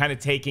action, kind of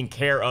taking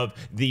care of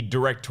the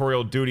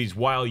directorial duties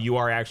while you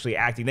are actually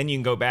acting. Then you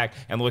can go back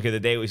and look at the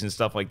dailies and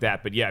stuff like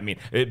that. But yeah, I mean,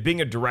 being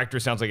a director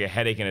sounds like a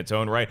headache in its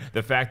own right.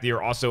 The fact that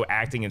you're also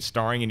acting and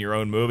starring in your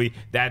own movie,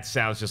 that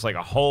sounds just like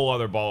a whole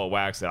other ball of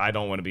wax that I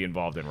don't want to be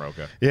involved in,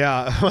 Rocha.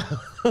 Yeah,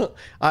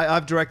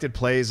 I've directed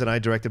plays, and I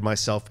directed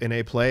myself in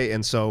a play,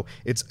 and so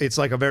it's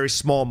like a very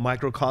small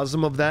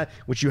microcosm of that,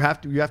 which you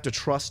have to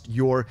trust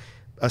your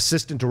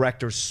assistant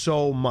director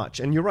so much.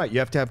 And you're right, you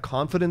have to have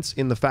confidence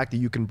in the fact that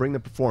you can bring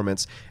the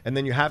performance, and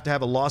then you have to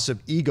have a loss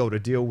of ego to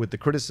deal with the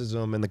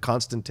criticism and the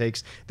constant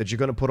takes that you're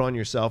going to put on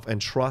yourself,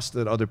 and trust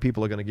that other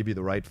people are going to give you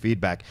the right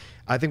feedback.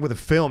 I think with a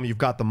film, you've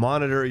got the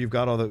monitor, you've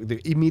got all the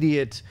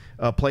immediate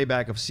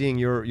playback of seeing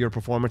your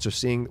performance or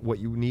seeing what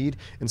you need,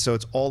 and so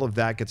it's all of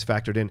that gets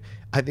factored in.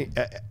 I think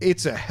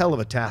it's a hell of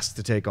a task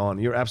to take on.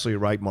 You're absolutely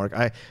right, Mark.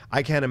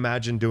 I can't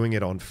imagine doing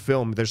it on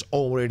film. There's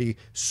already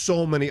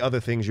so many other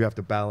things you have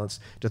to balance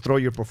to throw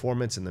your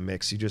performance in the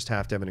mix. You just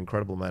have to have an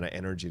incredible amount of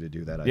energy to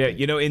do that. I think.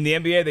 You know, in the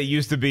NBA, there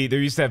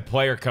used to have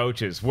player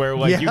coaches where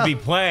like you'd be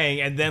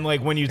playing, and then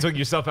like when you took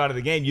yourself out of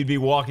the game, you'd be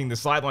walking the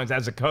sidelines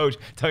as a coach,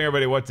 telling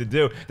everybody what to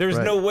do. There's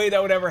no way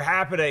that would ever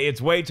happen.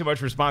 It's way too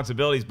much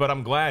responsibilities, but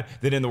I'm glad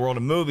that in the world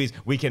of movies,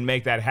 we can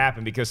make that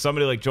happen, because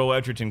somebody like Joel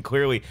Edgerton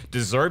clearly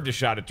deserved a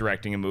shot at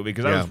directing a movie,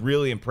 because I was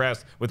really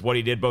impressed with what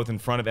he did both in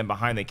front of and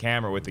behind the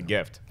camera with The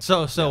Gift.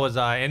 So was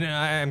I, and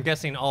I'm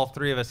guessing all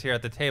three of us here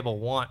at the table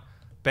want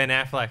Ben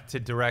Affleck to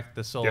direct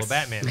the solo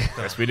Batman film.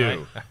 Yes, we do.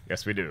 Right?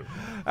 Yes, we do.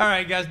 All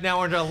right, guys, now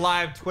we're into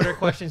live Twitter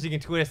questions. You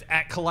can tweet us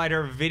at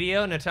Collider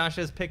Video.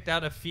 Natasha's picked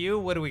out a few.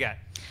 What do we got?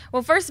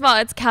 Well, first of all,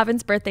 it's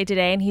Calvin's birthday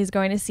today, and he's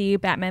going to see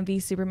Batman v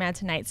Superman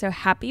tonight, so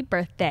happy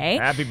birthday.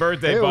 Happy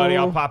birthday, buddy.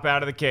 I'll pop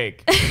out of the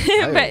cake.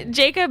 But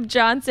Jacob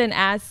Johnson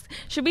asks,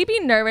 should we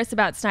be nervous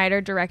about Snyder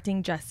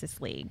directing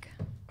Justice League?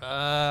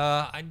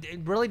 It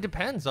really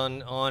depends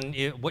on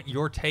what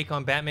your take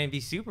on Batman v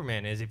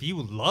Superman is. If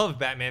you love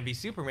Batman v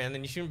Superman,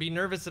 then you shouldn't be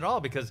nervous at all,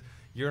 because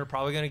you're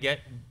probably going to get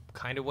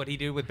kind of what he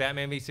did with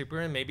Batman v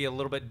Superman, maybe a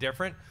little bit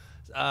different.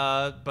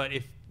 But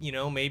if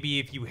maybe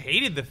if you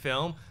hated the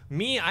film,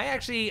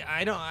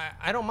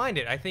 I don't mind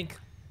it. I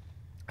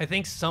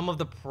think some of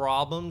the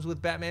problems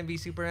with Batman v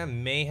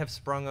Superman may have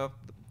sprung up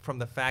from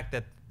the fact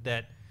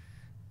that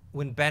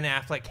when Ben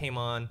Affleck came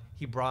on,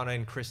 he brought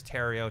in Chris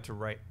Terrio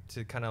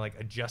to kind of like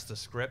adjust the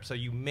script. So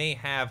you may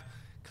have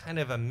kind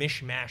of a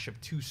mishmash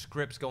of two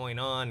scripts going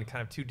on,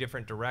 kind of two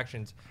different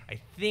directions. I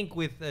think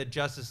with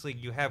Justice League,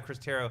 you have Chris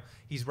Terrio.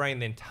 He's writing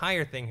the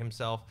entire thing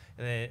himself,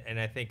 and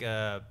I think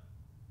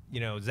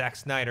Zack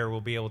Snyder will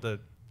be able to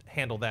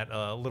handle that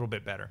a little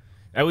bit better.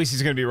 At least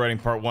he's going to be writing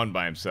part 1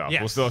 by himself.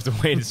 Yes. We'll still have to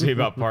wait and see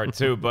about part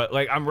 2. But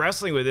like, I'm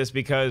wrestling with this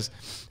because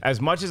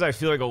as much as I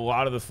feel like a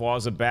lot of the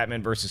flaws of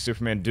Batman versus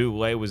Superman do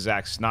lay with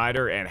Zack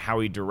Snyder and how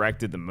he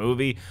directed the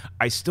movie,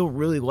 I still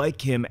really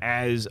like him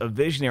as a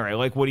visionary. I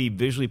like what he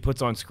visually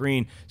puts on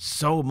screen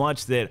so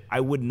much that I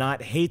would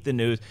not hate the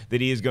news that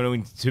he is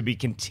going to be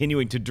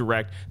continuing to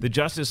direct the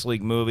Justice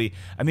League movie.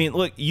 I mean,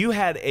 look, you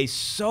had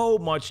so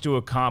much to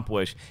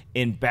accomplish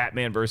in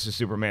Batman versus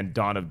Superman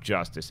Dawn of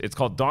Justice. It's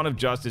called Dawn of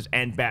Justice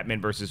and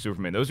Batman versus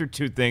Superman. Those are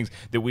two things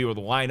that we would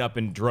line up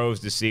in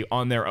droves to see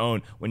on their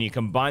own. When you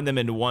combine them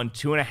into one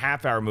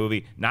 2.5-hour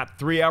movie, not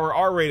 3-hour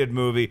R-rated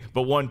movie,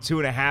 but one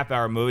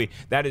 2.5-hour movie,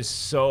 that is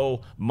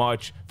so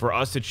much for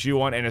us to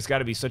chew on, and it's got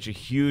to be such a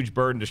huge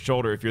burden to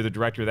shoulder if you're the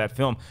director of that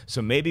film.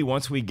 So maybe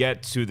once we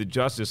get to the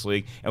Justice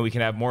League and we can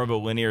have more of a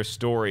linear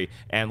story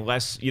and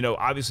less, you know,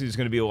 obviously there's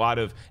going to be a lot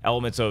of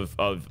elements of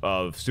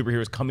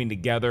superheroes coming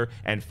together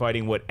and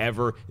fighting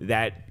whatever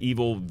that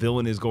evil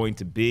villain is going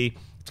to be.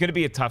 It's going to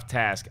be a tough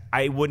task.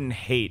 I wouldn't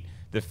hate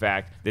the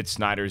fact that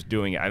Snyder's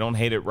doing it. I don't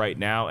hate it right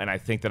now, and I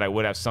think that I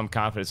would have some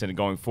confidence in it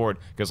going forward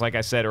because, like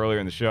I said earlier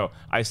in the show,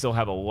 I still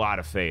have a lot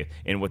of faith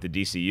in what the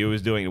DCU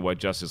is doing and what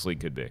Justice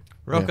League could be.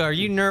 Rocha, are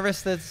you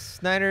nervous that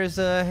Snyder's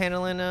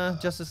handling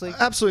Justice League?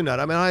 Absolutely not.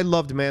 I mean, I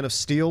loved Man of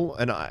Steel,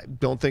 and I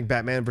don't think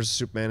Batman versus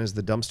Superman is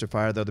the dumpster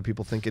fire that other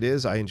people think it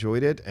is. I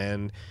enjoyed it,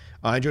 and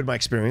I enjoyed my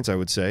experience, I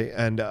would say,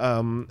 and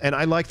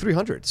I like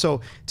 300.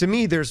 So to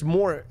me, there's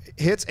more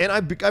hits, and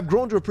I've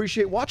grown to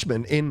appreciate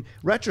Watchmen. In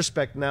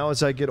retrospect, now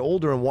as I get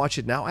older and watch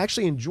it now, I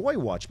actually enjoy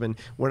Watchmen.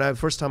 When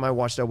first time I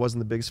watched it, I wasn't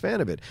the biggest fan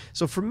of it.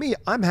 So for me,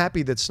 I'm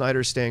happy that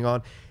Snyder's staying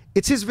on.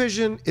 It's his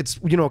vision. It's,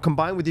 you know,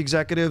 combined with the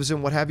executives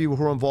and what have you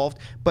who are involved.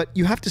 But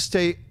you have to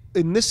stay.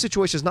 In this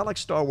situation, it's not like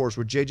Star Wars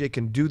where JJ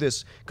can do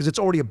this because it's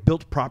already a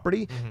built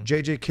property.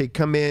 JJ can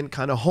come in,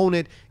 kind of hone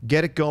it,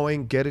 get it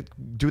going,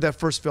 do that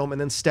first film, and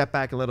then step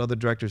back and let other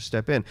directors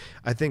step in.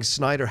 I think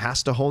Snyder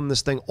has to hone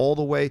this thing all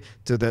the way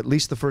to at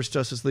least the first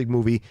Justice League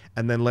movie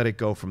and then let it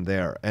go from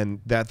there.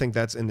 And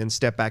then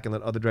step back and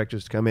let other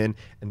directors come in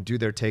and do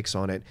their takes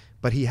on it.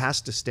 But he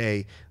has to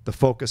stay the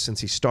focus since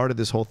he started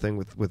this whole thing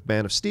with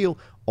Man of Steel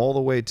all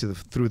the way to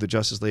through the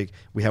Justice League.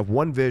 We have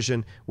one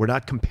vision. We're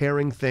not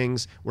comparing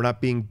things. We're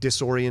not being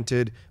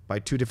disoriented by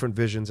two different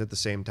visions at the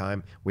same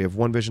time. We have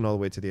one vision all the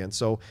way to the end.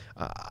 So,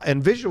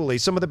 and visually,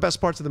 some of the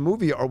best parts of the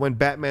movie are when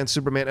Batman,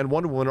 Superman, and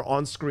Wonder Woman are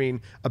on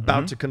screen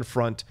about to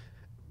confront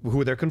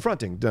who they're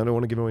confronting. I don't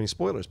want to give away any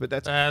spoilers, but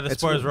that's the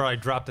spoilers were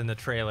already dropped in the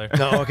trailer.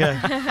 No, okay.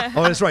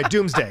 Oh, that's right.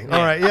 Doomsday.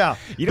 All right, yeah.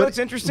 You know what's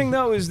interesting,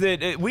 though, is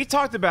that we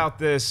talked about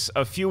this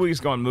a few weeks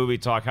ago on Movie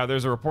Talk, how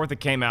there's a report that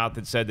came out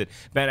that said that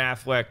Ben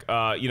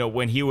Affleck, you know,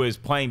 when he was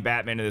playing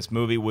Batman in this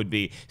movie, would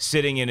be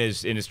sitting in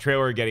his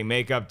trailer getting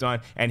makeup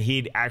done, and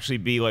he'd actually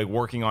be, like,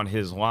 working on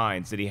his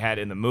lines that he had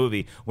in the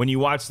movie. When you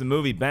watch the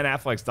movie, Ben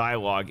Affleck's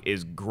dialogue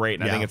is great,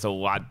 and I think it's a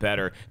lot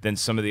better than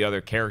some of the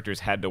other characters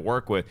had to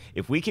work with.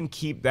 If we can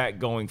keep that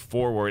going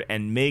forward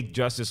and make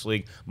Justice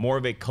League more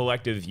of a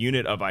collective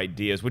unit of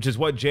ideas, which is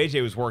what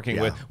JJ was working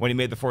with when he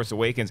made The Force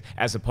Awakens,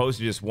 as opposed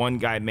to just one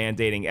guy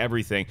mandating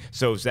everything.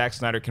 So Zack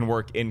Snyder can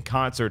work in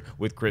concert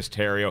with Chris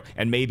Terrio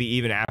and maybe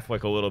even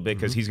Affleck a little bit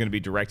because he's going to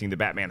be directing the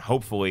Batman,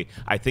 hopefully.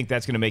 I think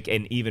that's going to make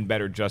an even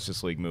better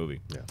Justice League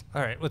movie. Yeah.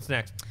 All right, what's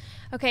next?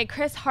 Okay,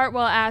 Chris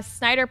Hartwell asks,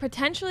 Snyder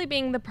potentially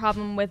being the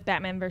problem with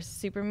Batman vs.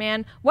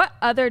 Superman, what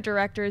other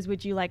directors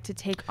would you like to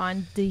take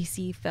on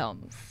DC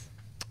films?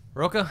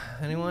 Rocha,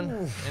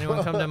 anyone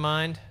come to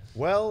mind?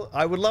 Well,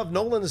 I would love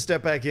Nolan to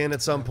step back in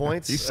at some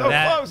point. He's so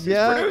close.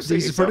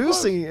 He's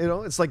producing. You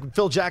know, it's like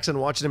Phil Jackson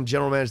watching him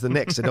general manage the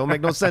Knicks. It don't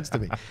make no sense to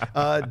me.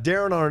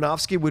 Darren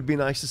Aronofsky would be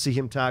nice to see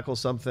him tackle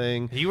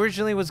something. He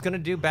originally was going to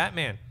do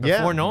Batman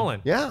before Nolan.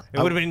 Yeah. It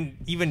would have been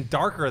even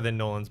darker than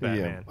Nolan's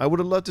Batman. Yeah. I would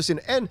have loved to see him.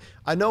 And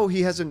I know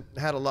he hasn't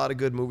had a lot of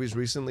good movies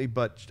recently,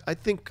 but I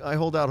think I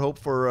hold out hope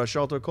for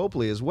Sharlto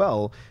Copley as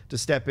well to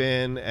step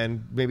in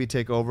and maybe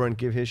take over and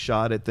give his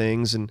shot at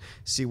things and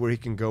see where he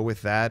can go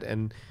with that.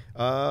 And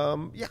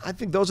yeah, I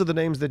think those are the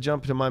names that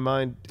jump to my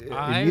mind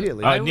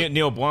immediately.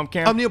 Neil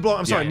Blomkamp? Neil Blomkamp.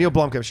 I'm sorry, Neil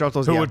Blomkamp.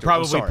 Sharlto's Who the would actor.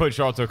 probably put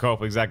Sharlto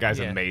Copley, because that guy's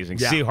amazing.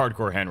 Yeah. See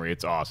Hardcore Henry.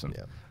 It's awesome.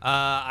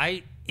 Yeah.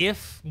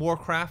 If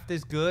Warcraft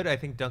is good, I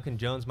think Duncan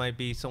Jones might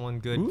be someone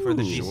good for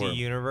the DC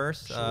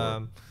universe.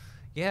 I'm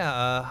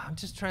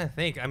just trying to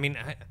think. I mean,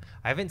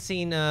 I haven't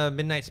seen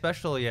Midnight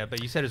Special yet,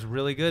 but you said it's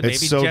really good.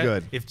 It's so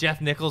good. If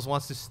Jeff Nichols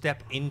wants to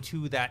step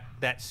into that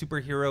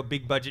superhero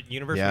big budget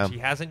universe, which he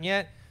hasn't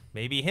yet,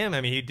 maybe him.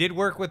 I mean, he did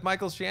work with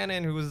Michael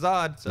Shannon, who was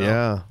Zod. So.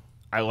 Yeah.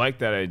 I like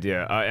that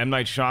idea. M.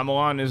 Night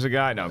Shyamalan is a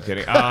guy. No, I'm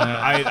kidding.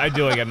 I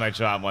do like M. Night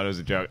Shyamalan. It was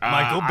a joke.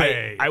 Michael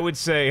Bay. I would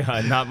say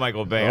not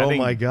Michael Bay. Oh, I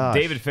think my gosh.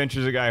 David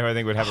Fincher's a guy who I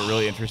think would have a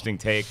really interesting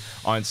take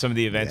on some of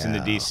the events in the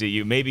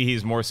DCU. Maybe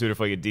he's more suited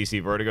for like a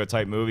DC Vertigo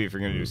type movie if you're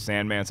going to do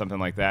Sandman, something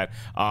like that.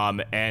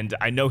 And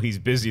I know he's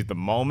busy at the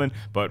moment,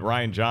 but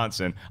Rian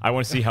Johnson, I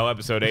want to see how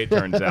Episode 8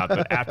 turns out.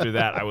 But after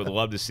that, I would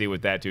love to see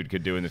what that dude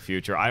could do in the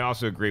future. I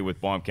also agree with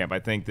Blomkamp.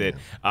 I think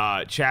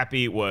that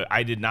Chappie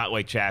I did not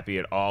like Chappie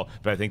at all,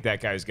 but I think that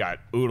that guy's got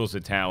oodles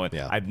of talent.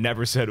 Yeah. I've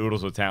never said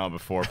oodles of talent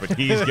before, but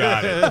he's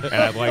got it, and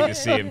I'd like to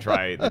see him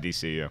try the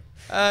DCU.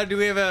 Do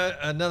we have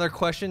another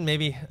question?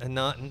 Maybe a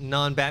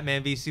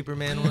non-Batman v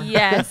Superman one?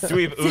 Yes. Do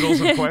we have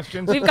oodles of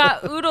questions? We've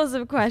got oodles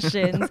of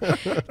questions.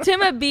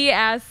 Timma B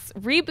asks,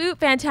 reboot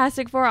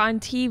Fantastic Four on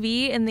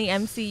TV in the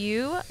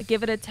MCU?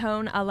 Give it a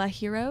tone a la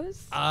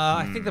Heroes?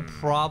 I think the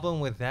problem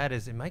with that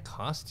is it might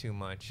cost too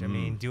much. I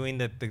mean, doing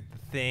the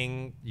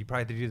thing, you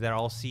probably have to do that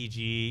all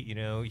CG, you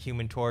know,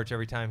 Human Torch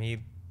every time he,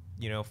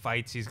 you know,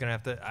 fights, he's going to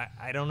have to,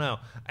 I don't know.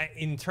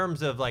 In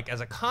terms of, like,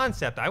 as a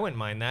concept, I wouldn't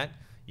mind that.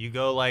 You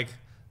go, like,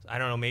 I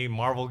don't know, maybe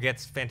Marvel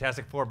gets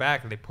Fantastic Four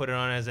back and they put it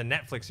on as a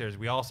Netflix series.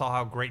 We all saw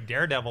how great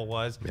Daredevil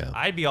was. Yeah.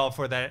 I'd be all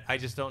for that. I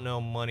just don't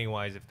know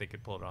money-wise if they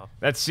could pull it off.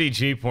 That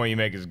CG point you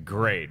make is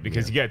great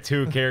because you got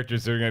two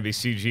characters that are going to be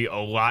CG a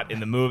lot in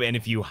the movie, and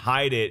if you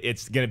hide it,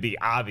 it's going to be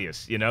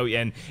obvious, you know?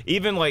 And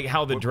even like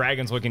how the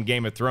dragons look in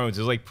Game of Thrones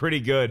is like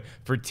pretty good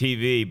for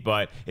TV,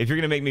 but if you're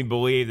going to make me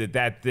believe that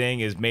that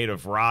thing is made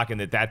of rock and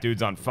that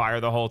dude's on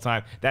fire the whole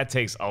time, that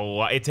takes a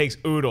lot. It takes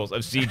oodles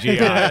of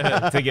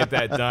CGI to get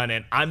that done,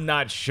 and I'm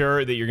not sure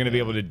that you're going to be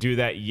able to do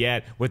that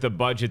yet with a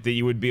budget that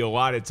you would be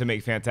allotted to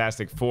make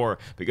Fantastic Four,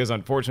 because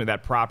unfortunately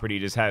that property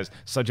just has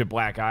such a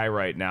black eye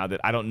right now that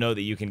I don't know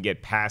that you can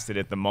get past it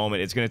at the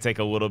moment. It's going to take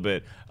a little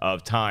bit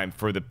of time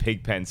for the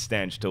Pigpen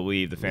stench to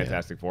leave the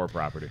Fantastic Four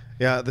property.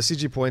 Yeah, the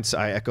CG points,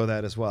 I echo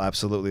that as well.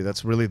 Absolutely,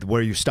 that's really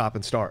where you stop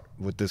and start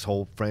with this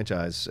whole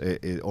franchise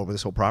or with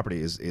this whole property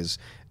is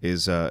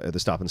the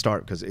stop and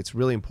start, because it's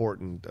really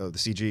important, the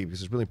CG,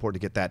 because it's really important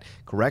to get that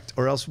correct,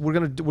 or else we're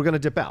gonna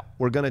dip out.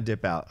 We're gonna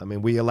dip out. I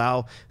mean, we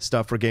allow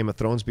stuff for Game of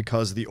Thrones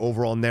because the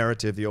overall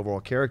narrative, the overall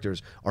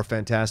characters are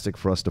fantastic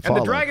for us to follow.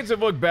 And the dragons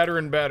have looked better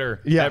and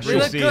better every They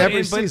look season. good,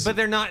 Every season. but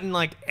they're not in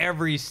like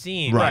every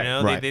scene. Right, You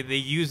know, right. they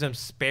use them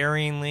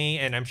sparingly,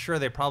 and I'm sure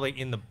they probably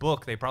in the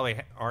book they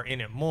probably are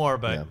in it more,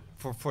 but. Yeah.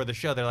 For the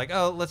show, they're like,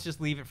 oh, let's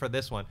just leave it for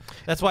this one.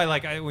 That's why,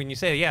 like, when you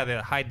say, yeah, they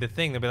hide the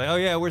thing, they'll be like, oh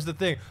yeah, where's the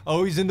thing?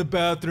 Oh, he's in the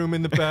bathroom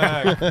in the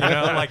back. You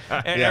know, like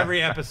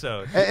every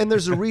episode. And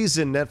there's a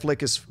reason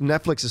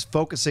Netflix is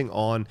focusing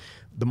on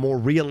the more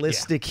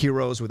realistic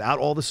heroes without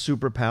all the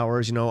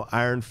superpowers. You know,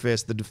 Iron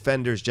Fist, the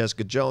Defenders,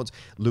 Jessica Jones,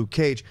 Luke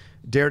Cage,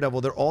 Daredevil.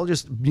 They're all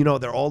just, you know,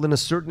 they're all in a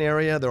certain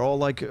area. They're all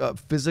like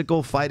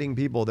physical fighting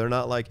people. They're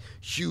not like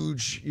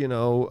huge, you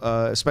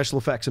know, special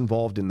effects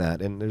involved in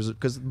that. And there's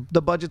because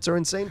the budgets are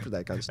insane for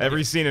that kind of stuff.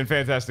 Every scene in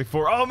Fantastic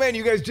Four. Oh man,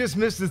 you guys just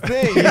missed the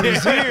thing. He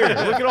was here.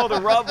 Look at all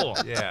the rubble.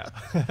 Yeah.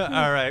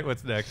 All right,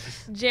 what's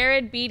next?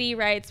 Jared Beatty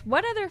writes,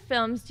 what other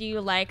films do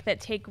you like that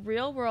take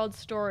real-world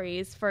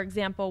stories, for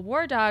example,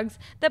 War Dogs,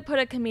 that put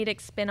a comedic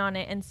spin on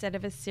it instead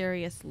of a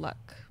serious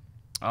look?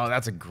 Oh,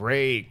 that's a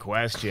great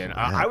question.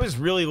 I was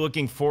really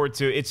looking forward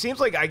to. It seems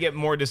like I get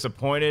more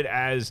disappointed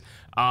as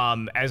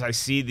I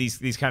see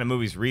these kind of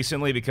movies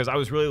recently, because I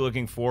was really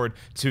looking forward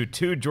to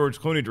two George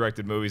Clooney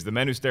directed movies, The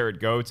Men Who Stare at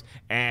Goats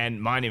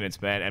and Monuments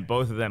Men, and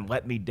both of them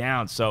let me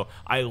down. So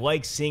I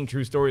like seeing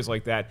true stories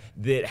like that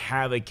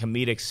have a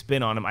comedic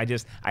spin on them.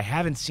 I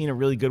haven't seen a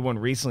really good one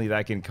recently that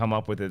I can come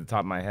up with at the top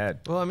of my head.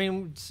 Well, I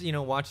mean, you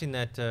know, watching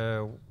that,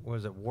 what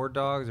was it, War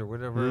Dogs or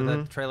whatever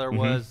that trailer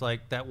was,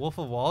 like that Wolf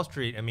of Wall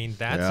Street. I mean,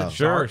 that's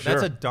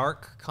that's a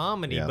dark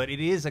comedy, but it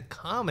is a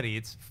comedy.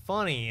 It's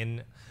funny,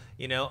 and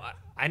you know,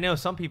 I know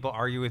some people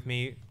argue with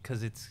me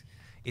because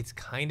it's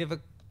kind of a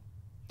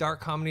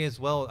dark comedy as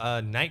well.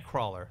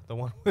 Nightcrawler, the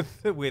one with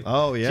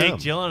Jake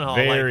Gyllenhaal.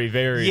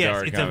 Very yes,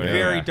 dark. It's a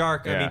very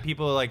dark. Yeah. I mean,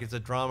 people are like it's a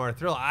drama or a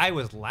thriller. I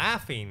was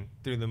laughing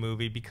through the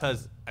movie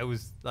because I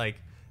was like,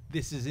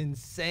 this is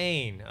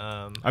insane.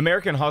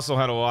 American Hustle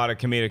had a lot of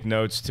comedic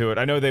notes to it.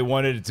 I know they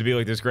wanted it to be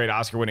like this great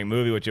Oscar-winning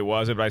movie, which it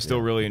wasn't, but I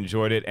still really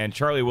enjoyed it. And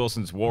Charlie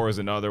Wilson's War is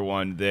another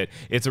one that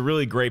it's a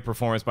really great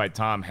performance by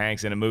Tom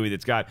Hanks in a movie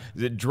that's got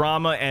the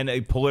drama and a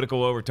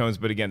political overtones,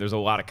 but again, there's a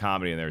lot of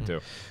comedy in there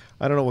too.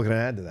 I don't know what can I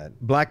add to that.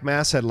 Black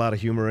Mass had a lot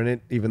of humor in it,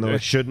 even though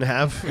it shouldn't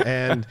have,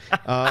 and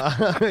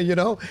you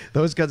know,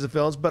 those kinds of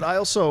films. But I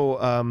also,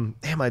 I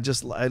lost.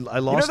 You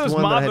know those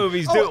one mob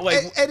movies do like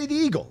Eddie the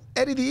Eagle.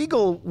 Eddie the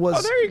Eagle was.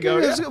 Oh, there you go.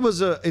 It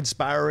was an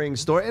inspiring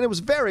story, and it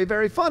was very,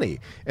 very funny,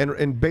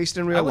 and based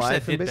in real life. I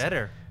wish that did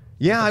better.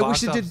 Yeah, I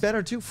wish it did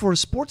better too. For a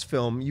sports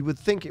film, you would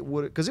think it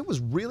would, because it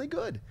was really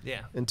good.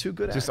 Yeah, and two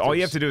good just actors. all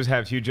you have to do is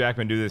have Hugh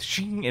Jackman do this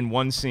shing in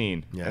one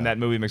scene, and that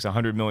movie makes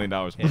 $100 million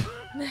more.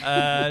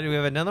 Do we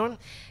have another one?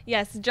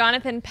 Yes,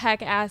 Jonathan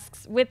Peck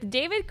asks, with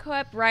David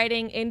Koepp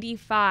writing Indy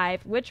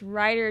 5, which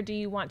writer do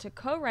you want to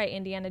co-write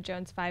Indiana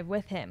Jones 5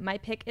 with him? My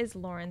pick is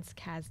Lawrence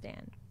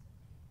Kasdan.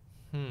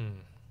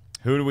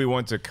 Who do we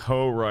want to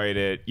co-write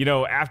it? You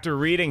know, after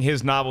reading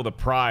his novel, The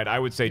Pride, I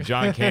would say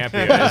John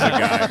Campea is a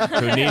guy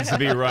who needs to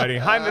be writing.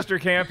 Hi, Mr.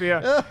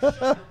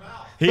 Campea.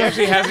 He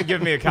actually hasn't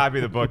given me a copy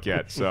of the book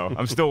yet, so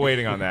I'm still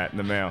waiting on that in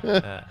the mail.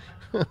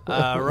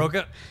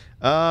 Rocha?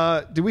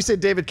 Did we say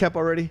David Koepp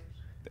already?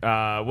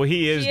 Well,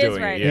 he is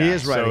doing it. Yeah. He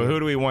is writing. So who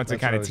do we want to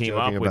That's kind what of I was team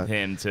up joking with about.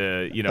 him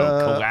to, you know,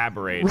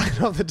 collaborate?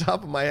 Right off the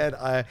top of my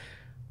head,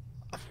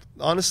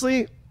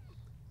 honestly,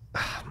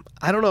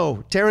 I don't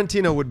know.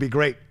 Tarantino would be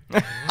great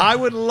I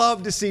would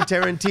love to see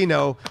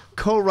Tarantino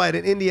co-write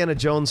an Indiana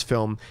Jones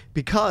film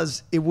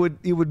because it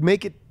would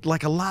make it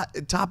like a lot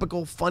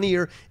topical,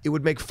 funnier. It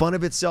would make fun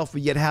of itself,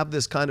 but yet have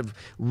this kind of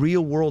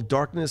real world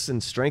darkness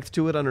and strength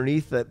to it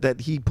underneath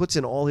that he puts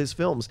in all his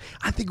films.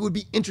 I think it would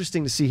be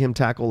interesting to see him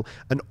tackle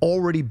an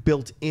already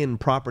built-in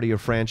property or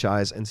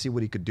franchise and see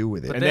what he could do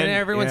with it. But then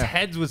everyone's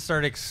heads would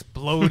start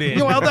exploding.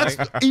 Well, that's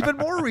even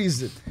more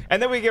reason.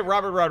 And then we get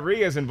Robert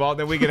Rodriguez involved,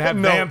 then we could have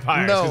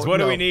vampires. Because what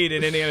do we need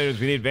in Indiana Jones?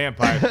 We need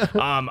vampires.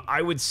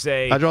 I would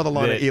say I draw the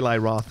line at Eli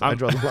Roth. I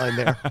draw the line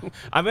there.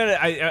 I'm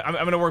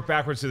gonna work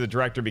backwards to the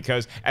director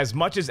because as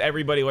much as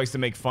everybody likes to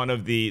make fun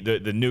of the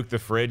nuke the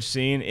fridge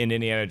scene in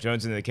Indiana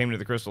Jones and they came to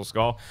the Crystal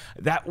Skull,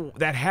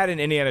 that had an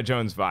Indiana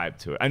Jones vibe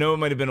to it. I know it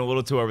might have been a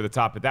little too over the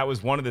top, but that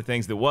was one of the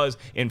things that was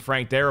in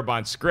Frank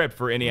Darabont's script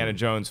for Indiana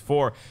Jones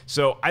 4.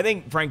 So I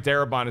think Frank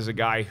Darabont is a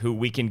guy who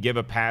we can give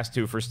a pass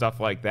to for stuff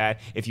like that.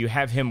 If you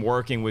have him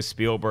working with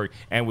Spielberg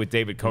and with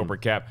David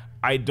Coppercap,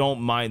 I don't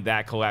mind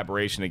that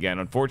collaboration again.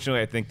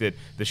 Unfortunately, I think that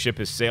the ship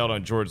has sailed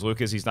on George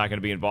Lucas. He's not going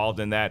to be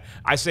involved in that.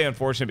 I say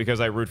unfortunate because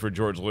I root for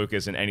George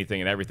Lucas in anything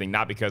and everything,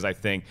 not because I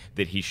think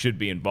that he should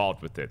be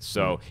involved with it.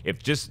 So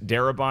if just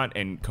Darabont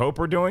and Cope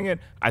are doing it,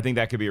 I think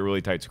that could be a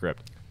really tight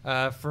script.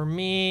 For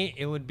me,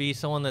 it would be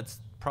someone that's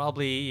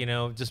probably,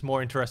 just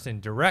more interested in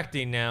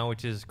directing now,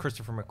 which is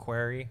Christopher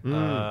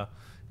McQuarrie.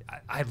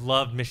 I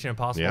loved Mission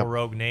Impossible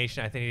Rogue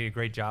Nation. I think he did a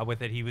great job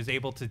with it. He was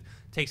able to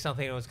take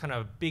something that was kind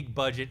of a big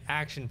budget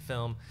action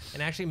film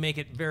and actually make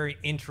it very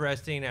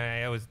interesting.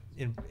 I was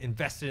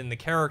invested in the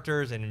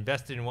characters and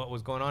invested in what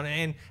was going on.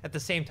 And at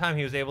the same time,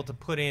 he was able to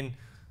put in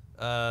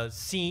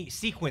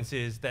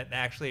sequences that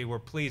actually were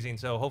pleasing.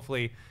 So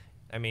hopefully,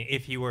 I mean,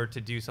 if he were to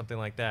do something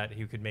like that,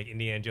 he could make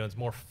Indiana Jones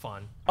more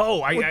fun.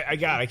 Oh, I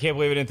can't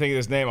believe I didn't think of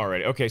this name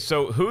already. Okay,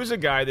 so who's a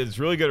guy that's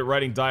really good at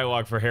writing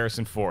dialogue for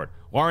Harrison Ford?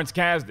 Lawrence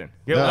Kasdan.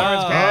 Get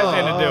Lawrence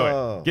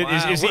Kasdan to do it.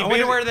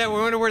 I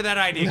wonder where that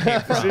idea came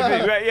from.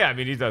 Yeah, I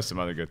mean, he does some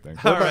other good things.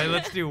 All right,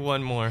 let's do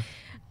one more.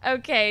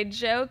 Okay,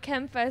 Joe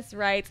Kempfus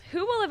writes,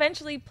 who will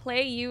eventually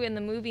play you in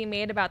the movie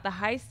made about the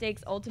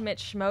high-stakes ultimate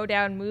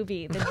schmodown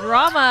movie? The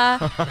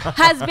drama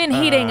has been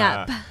heating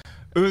up.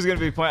 Who's going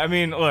to be playing? I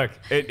mean, look,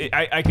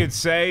 I could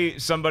say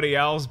somebody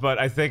else, but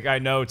I think I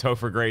know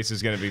Topher Grace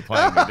is going to be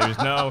playing me.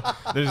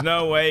 There's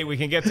no way we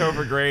can get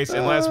Topher Grace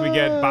unless we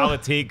get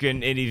Balatik,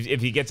 and if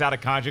he gets out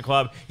of Contra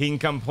Club, he can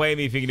come play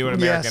me if he can do an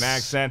American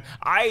accent.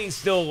 I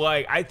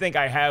think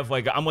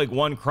I'm like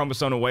one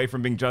chromosome away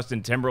from being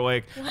Justin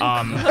Timberlake. I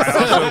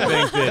also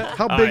think that...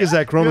 How big is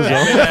that chromosome?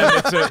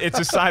 It's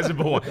a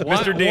sizable one.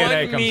 Mr.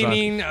 DNA comes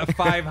meaning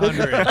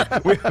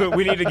 500.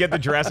 we need to get the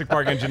Jurassic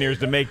Park engineers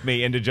to make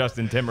me into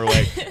Justin Timberlake.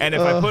 And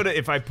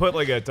if I put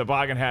like a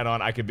toboggan hat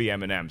on, I could be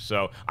Eminem.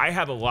 So I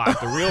have a lot.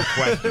 The real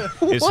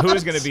question is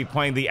who's going to be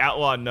playing the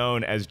outlaw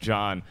known as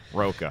John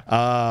Rocha?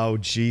 Oh,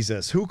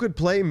 Jesus. Who could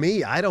play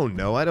me? I don't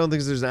know. I don't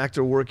think there's an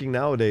actor working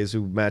nowadays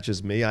who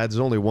matches me. There's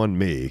only one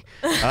me.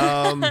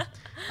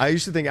 I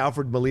used to think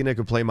Alfred Molina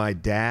could play my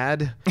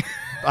dad.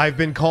 I've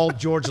been called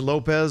George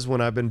Lopez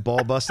when I've been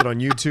ball busted on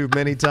YouTube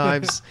many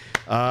times.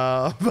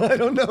 But I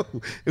don't know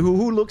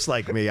who looks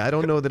like me. I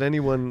don't know that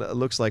anyone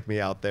looks like me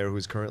out there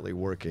who's currently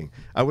working.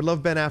 I would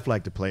love Ben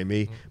Affleck to play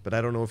me, but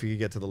I don't know if he could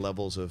get to the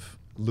levels of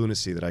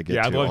lunacy that I get to.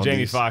 Yeah, I'd love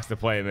Jamie Foxx to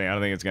play me. I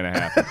don't think it's going to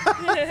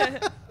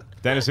happen.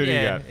 Dennis, who do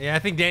you got? Yeah, I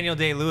think Daniel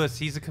Day-Lewis,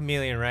 he's a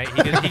chameleon, right?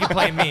 He can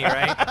play me,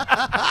 right?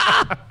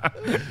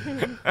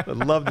 I'd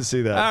love to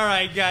see that. All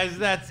right, guys,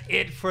 that's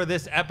it for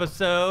this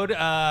episode.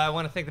 I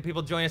want to thank the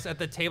people joining us at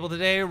the table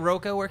today.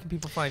 Rocha, where can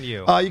people find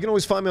you? You can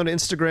always find me on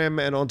Instagram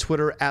and on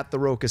Twitter at The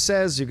Rocha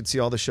Says. You can see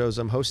all the shows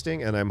I'm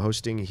hosting, and I'm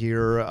hosting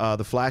here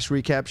the Flash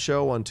Recap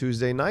Show on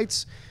Tuesday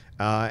nights.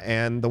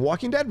 And the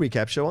Walking Dead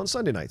recap show on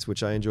Sunday nights,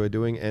 which I enjoy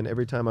doing. And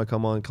every time I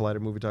come on Collider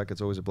Movie Talk, it's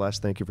always a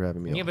blast. Thank you for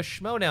having me on. You have a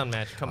Schmodown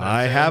match coming up.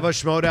 I have a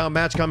Schmodown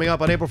match coming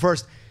up on April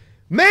 1st.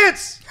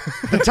 Mance,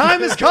 the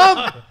time has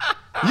come.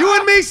 You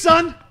and me,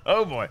 son.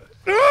 Oh, boy.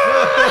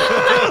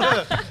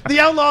 The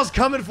outlaw's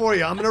coming for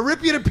you. I'm going to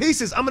rip you to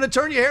pieces. I'm going to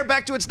turn your hair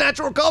back to its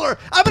natural color.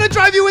 I'm going to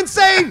drive you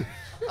insane.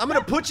 I'm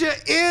going to put you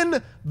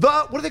in the,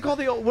 what do they call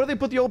where do they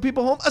put the old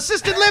people home?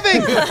 Assisted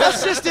living.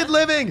 Assisted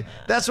living.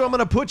 That's where I'm going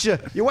to put you.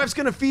 Your wife's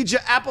going to feed you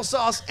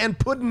applesauce and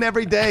pudding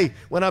every day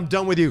when I'm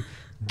done with you.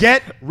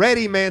 Get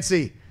ready,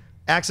 Mancy.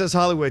 Access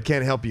Hollywood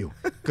can't help you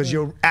because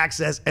your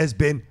access has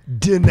been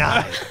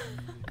denied.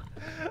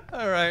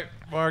 All right,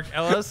 Mark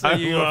Ellis. I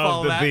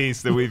love the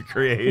beast that we've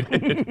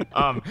created.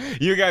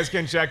 You guys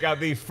can check out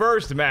the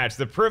first match,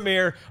 the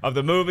premiere of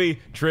the movie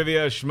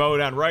Trivia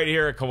Schmodown, right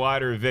here at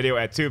Collider Video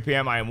at 2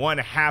 p.m. I am one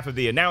half of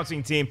the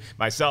announcing team.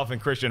 Myself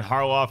and Christian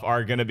Harloff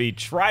are going to be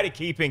try to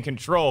keep in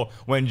control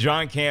when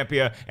John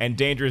Campea and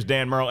Dangerous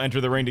Dan Merle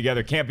enter the ring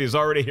together. Campea's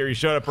already here. He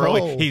showed up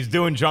early. Oh. He's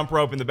doing jump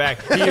rope in the back.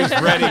 He is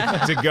ready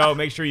to go.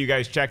 Make sure you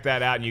guys check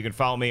that out, and you can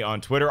follow me on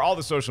Twitter, all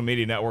the social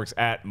media networks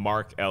at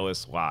Mark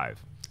Ellis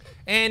Live.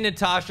 And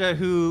Natasha,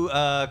 who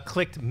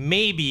clicked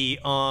maybe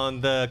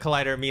on the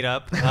Collider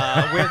meetup.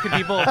 Where can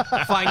people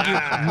find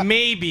you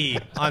maybe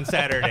on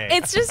Saturday?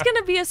 It's just going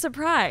to be a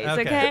surprise,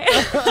 okay?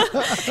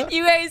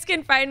 You guys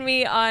can find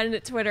me on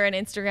Twitter and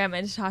Instagram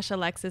at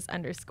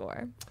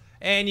NatashaLexis_.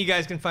 And you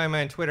guys can find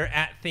me on Twitter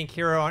at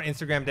ThinkHero, on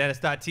Instagram,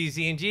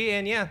 Dennis.tzng.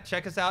 And yeah,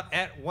 check us out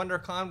at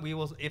WonderCon. We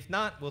will, if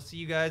not, we'll see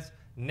you guys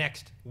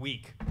next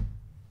week.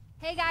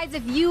 Hey guys,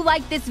 if you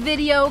like this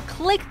video,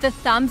 click the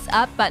thumbs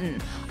up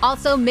button.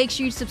 Also, make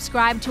sure you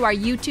subscribe to our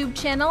YouTube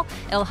channel.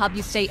 It'll help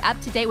you stay up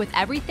to date with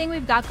everything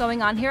we've got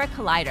going on here at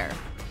Collider.